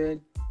rebooted.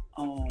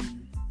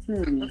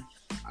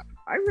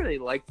 I really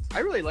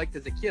liked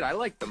as a kid. I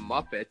liked the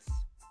Muppets,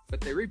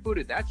 but they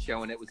rebooted that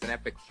show and it was an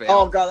epic fail.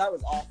 Oh god, that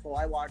was awful.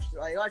 I watched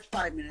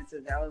 5 minutes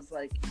of that. I was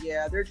like,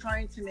 yeah, they're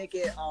trying to make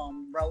it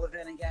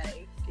relevant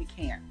again. It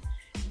can't,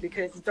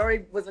 because it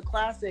already was a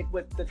classic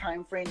with the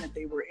time frame that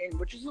they were in,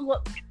 which is a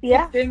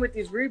Yeah. thing with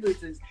these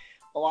reboots is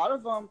a lot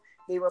of them,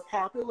 they were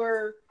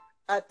popular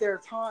at their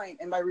time,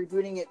 and by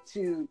rebooting it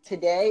to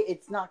today,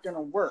 it's not going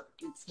to work.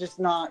 It's just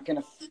not going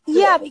to fit.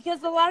 Yeah,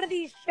 because a lot of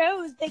these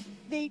shows,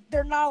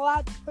 they're not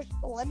allowed to push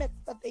the limits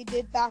that they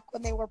did back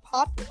when they were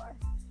popular.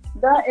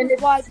 And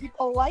it's why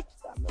people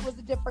liked them. It was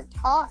a different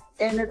time.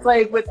 And it's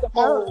like with the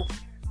whole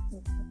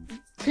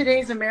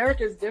today's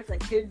America is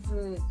different. Kids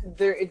and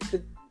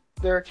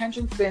their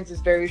attention spans is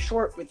very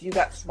short. With you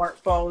got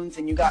smartphones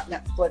and you got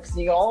Netflix and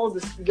you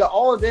got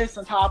all of this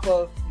on top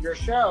of your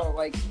show.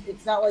 Like,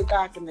 it's not like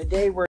back in the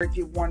day where if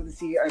you wanted to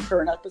see a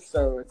current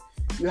episode,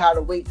 you had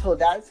to wait till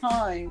that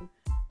time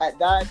at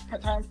that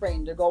time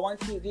frame to go on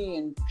TV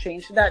and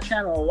change to that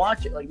channel and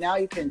watch it. Like, now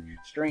you can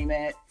stream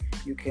it,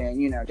 you can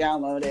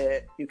download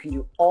it, you can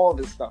do all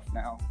this stuff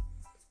now.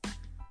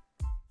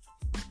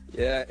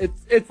 Yeah,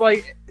 it's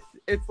like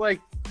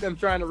them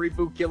trying to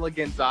reboot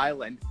Gilligan's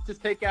Island.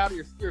 Just take out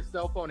your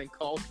cell phone and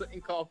call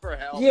for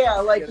help. Yeah,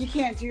 like, you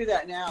can't do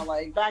that now.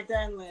 Like, back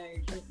then,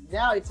 like,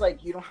 now it's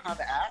like you don't have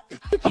an app.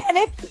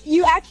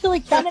 You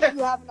actually can if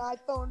you have an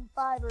iPhone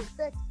 5 or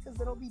 6,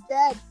 because it'll be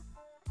dead.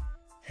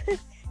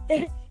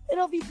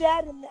 It'll be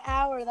dead in the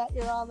hour that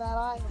you're on that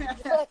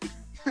island.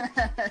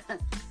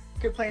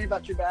 Complain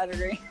about your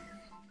battery.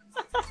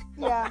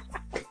 Yeah.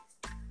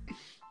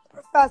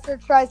 Professor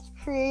tries to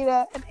create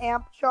an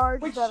amp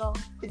charge that'll.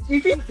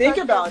 If you think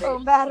about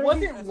it, battery.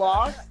 wasn't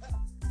Lost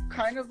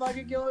kind of like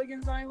a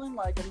Gilligan's Island,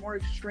 like a more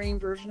extreme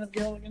version of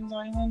Gilligan's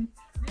Island?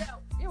 Yeah,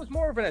 it was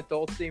more of an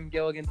adult-themed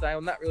Gilligan's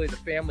Island, not really the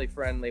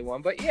family-friendly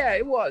one, but yeah,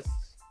 it was,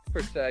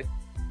 per se.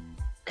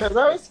 Because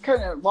I was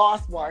kind of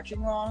lost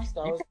watching Lost.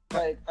 I was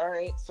like, all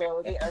right, so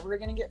are they ever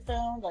going to get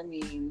found? I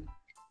mean...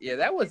 Yeah,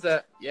 that was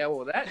that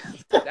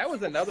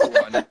was another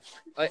one.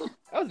 Like,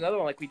 that was another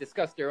one, like we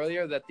discussed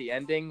earlier, that the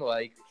ending,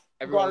 like,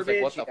 everyone was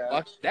like, what the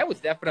fuck? That was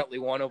definitely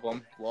one of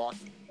them,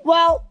 Lost.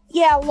 Well,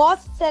 yeah,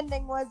 Lost's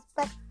ending was,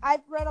 but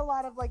I've read a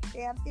lot of, like,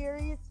 fan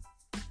theories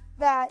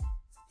that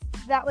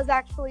was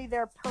actually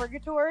their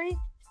purgatory,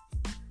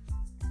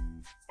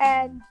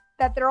 and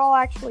that they're all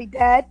actually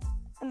dead,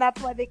 and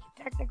that's why they can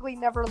technically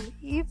never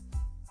leave.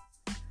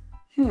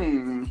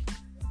 The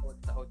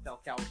Hotel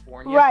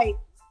California. Right.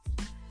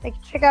 They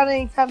can check out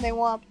anytime they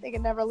want, but they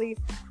can never leave.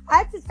 I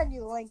have to send you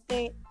the link,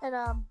 Nate, and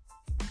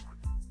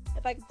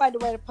if I can find a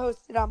way to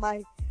post it on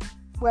my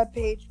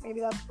webpage,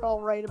 maybe that's what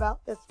I'll write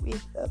about this week,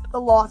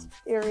 the Lost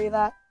theory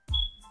that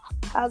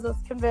has us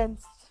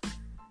convinced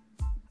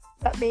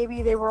that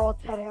maybe they were all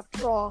dead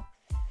after all.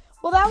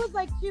 Well, that was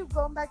like, too,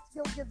 going back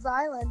to Gilligan's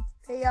Island,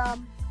 they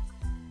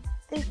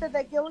said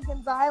that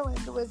Gilligan's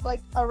Island was like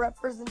a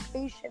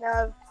representation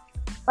of,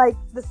 like,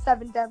 the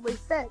 7 deadly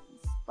sins.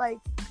 Like,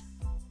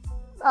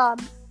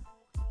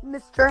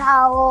 Mr.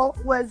 Howell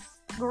was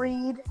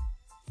greed.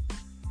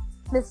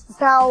 Mrs.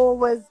 Howell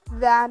was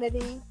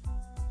vanity.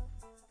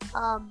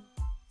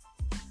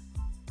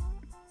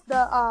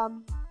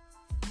 The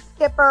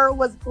Skipper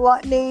was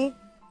gluttony.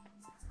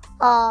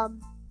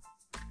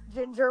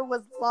 Ginger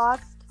was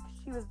lust.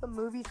 She was the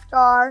movie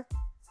star.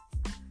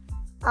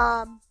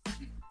 And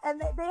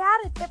they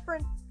had a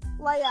different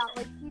layout.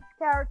 Like, each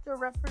character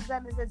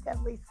represented a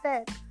deadly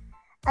sin.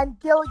 And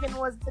Gilligan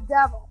was the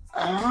devil.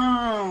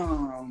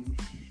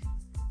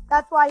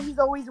 That's why he's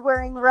always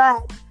wearing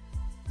red.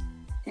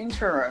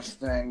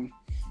 Interesting.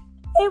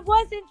 It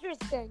was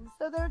interesting.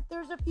 So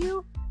there's a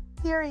few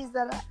theories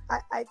that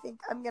I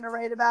think I'm going to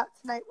write about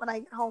tonight when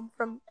I get home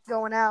from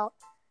going out.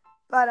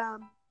 But,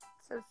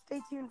 so stay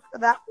tuned for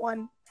that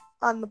one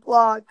on the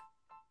blog.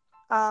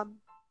 But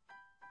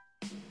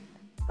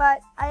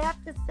I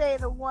have to say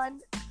the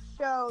one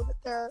show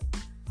that they're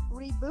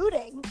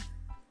rebooting,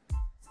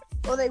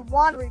 or they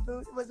want to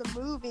reboot, was a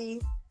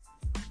movie,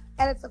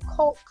 and it's a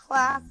cult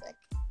classic,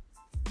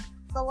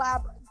 The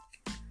Labyrinth.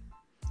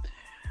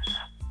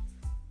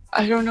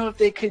 I don't know if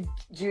they could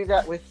do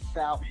that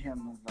without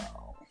him,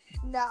 though.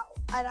 No,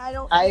 and I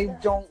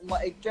don't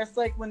like, just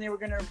like when they were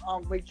gonna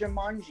like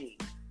Jumanji,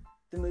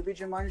 the movie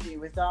Jumanji,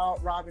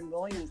 without Robin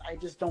Williams, I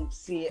just don't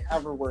see it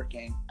ever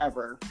working,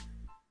 ever.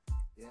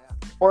 Yeah.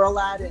 Or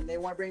Aladdin, they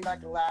want to bring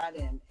back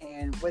Aladdin,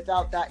 and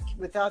without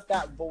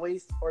that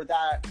voice or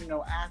that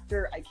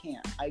actor, I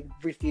can't. I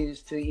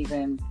refuse to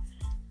even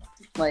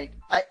like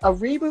a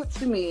reboot.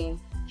 To me,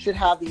 should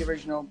have the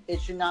original.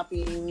 It should not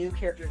be new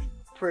characters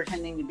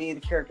pretending to be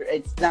the character.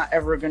 It's not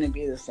ever going to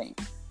be the same,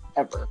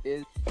 ever.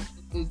 Is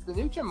the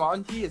new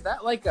Jumanji, is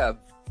it like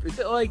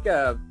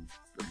a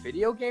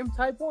video game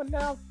type one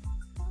now?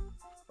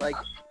 Like,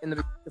 in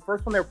the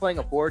first one they were playing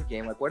a board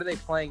game. Like, what are they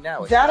playing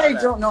now? That I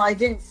don't know. I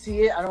didn't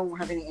see it. I don't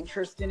have any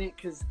interest in it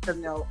because I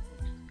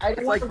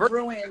don't want to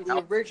ruin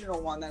the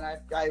original one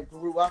that I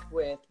grew up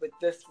with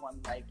this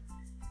one. Like,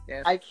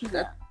 yeah, I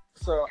can't.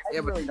 So I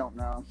really don't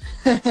know.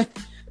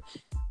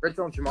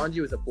 Original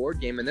Jumanji was a board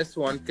game, and this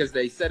one, because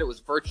they said it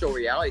was virtual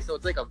reality, so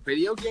it's like a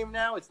video game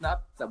now. It's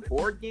not the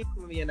board game,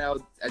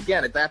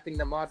 again, adapting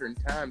to modern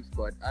times,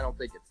 but I don't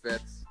think it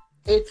fits.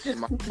 It's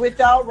just,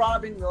 without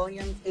Robin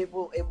Williams, it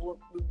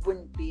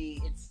wouldn't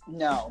be,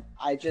 no,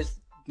 thank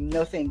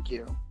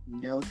you.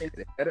 No, thank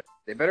you.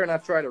 They better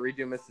not try to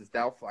redo Mrs.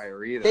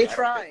 Doubtfire either. They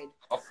tried.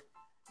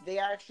 They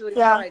actually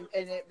Yeah. tried,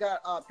 and it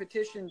got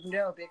petitioned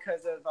no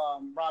because of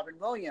Robin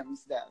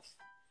Williams' death.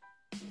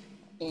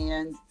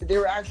 And they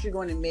were actually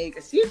going to make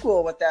a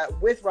sequel with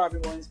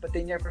Robin Williams, but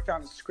they never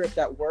found a script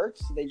that worked,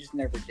 so they just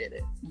never did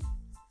it.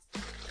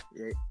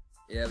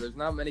 Yeah, there's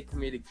not many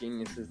comedic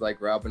geniuses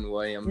like Robin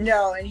Williams.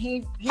 No, and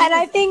And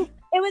I think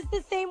it was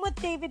the same with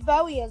David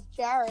Bowie as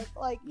Jared.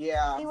 Like,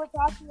 yeah, they were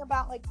talking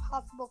about like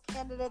possible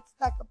candidates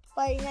that could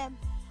play him.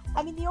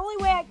 I mean, the only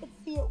way I could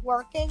see it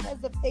working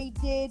is if they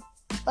did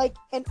like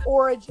an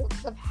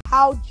origins of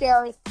how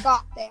Jared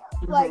got there,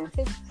 like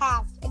his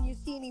past, and you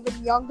see an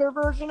even younger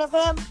version of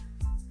him.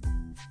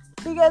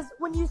 Because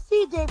when you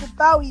see David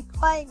Bowie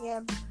playing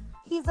him,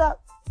 he's in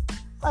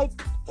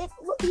his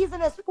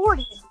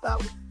 40s,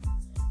 Bowie.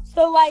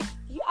 So, like,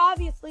 he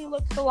obviously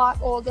looks a lot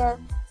older,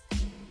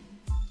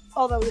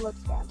 although he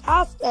looks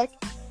fantastic.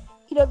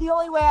 You know, the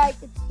only way I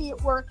could see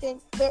it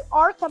working, they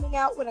are coming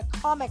out with a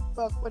comic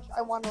book, which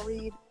I want to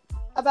read,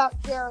 about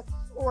Jareth's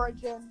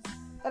origins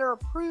that are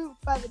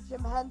approved by the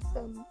Jim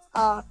Henson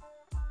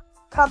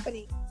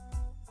company.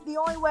 The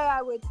only way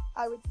I would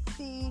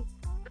see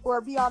or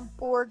be on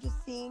board just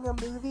seeing a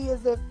movie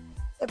is if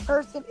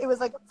it was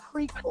like a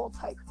prequel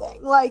type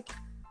thing. Like,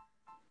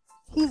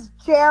 he's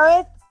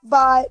Jareth,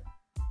 but,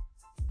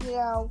 you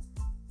know,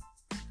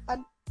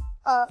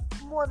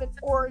 more of an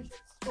origin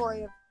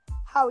story of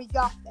how he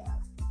got there.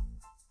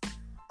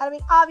 I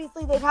mean,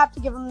 obviously they'd have to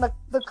give him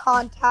the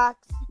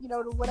contacts, you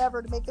know, to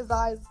whatever, to make his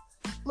eyes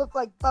look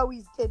like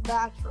Bowie's did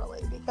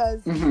naturally,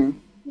 because he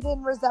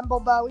didn't resemble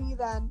Bowie,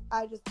 then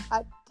I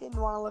didn't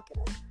want to look at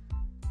it.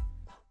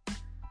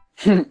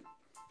 So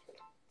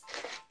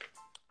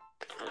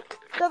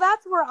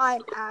that's where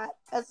I'm at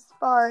as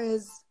far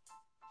as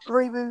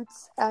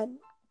reboots and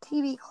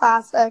TV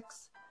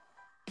classics.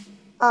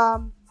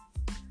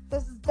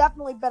 This has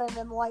definitely been an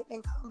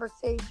enlightening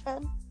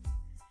conversation.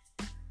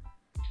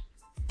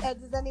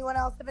 Does anyone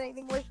else have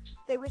anything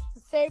they wish to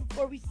say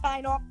before we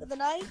sign off for the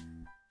night?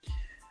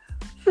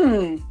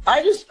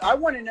 I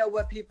want to know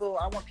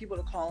I want people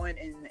to call in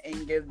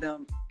and give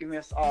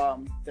us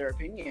their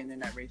opinion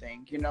and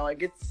everything. You know,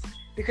 like,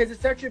 because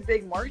it's such a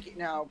big market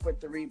now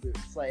with the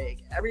reboots. Like,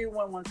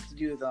 everyone wants to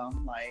do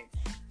them. Like,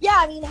 yeah,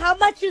 I mean, how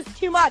much is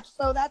too much?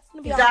 So that's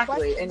going to be our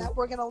question and that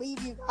we're going to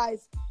leave you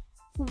guys.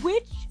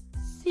 Which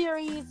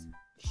series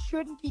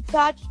shouldn't be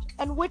touched,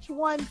 and which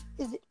ones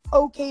is it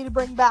okay to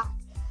bring back?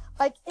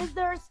 Like, is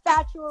there a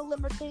statute of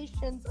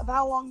limitations of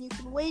how long you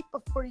can wait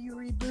before you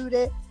reboot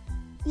it?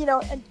 You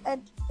know,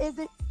 and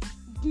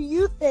do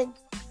you think,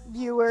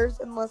 viewers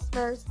and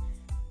listeners,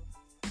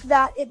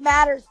 that it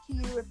matters to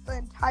you if the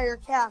entire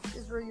cast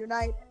is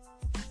reunited?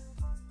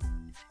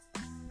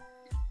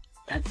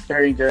 That's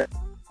very good.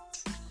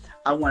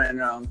 I want to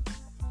know.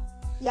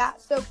 Yeah,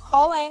 so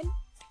call in.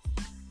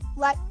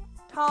 Let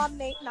Tom,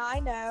 Nate, and I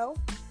know.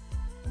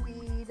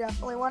 We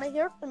definitely want to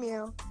hear from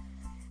you.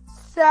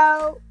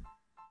 So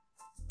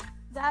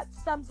that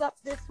sums up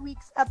this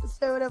week's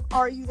episode of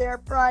Are You There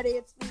Friday?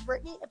 It's me,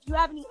 Brittany. If you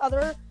have any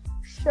other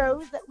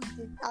shows that we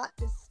did not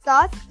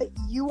discuss that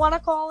you want to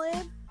call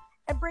in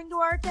and bring to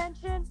our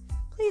attention,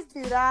 please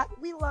do that.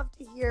 We love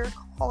to hear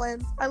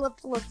call-ins. I love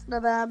to listen to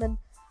them, and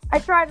I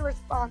try to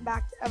respond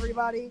back to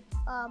everybody.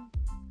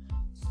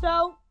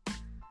 So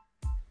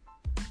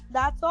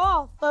that's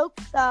all,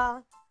 folks.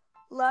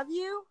 Love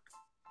you.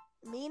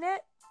 Mean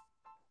it.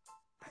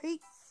 Peace.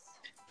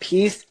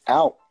 Peace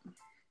out.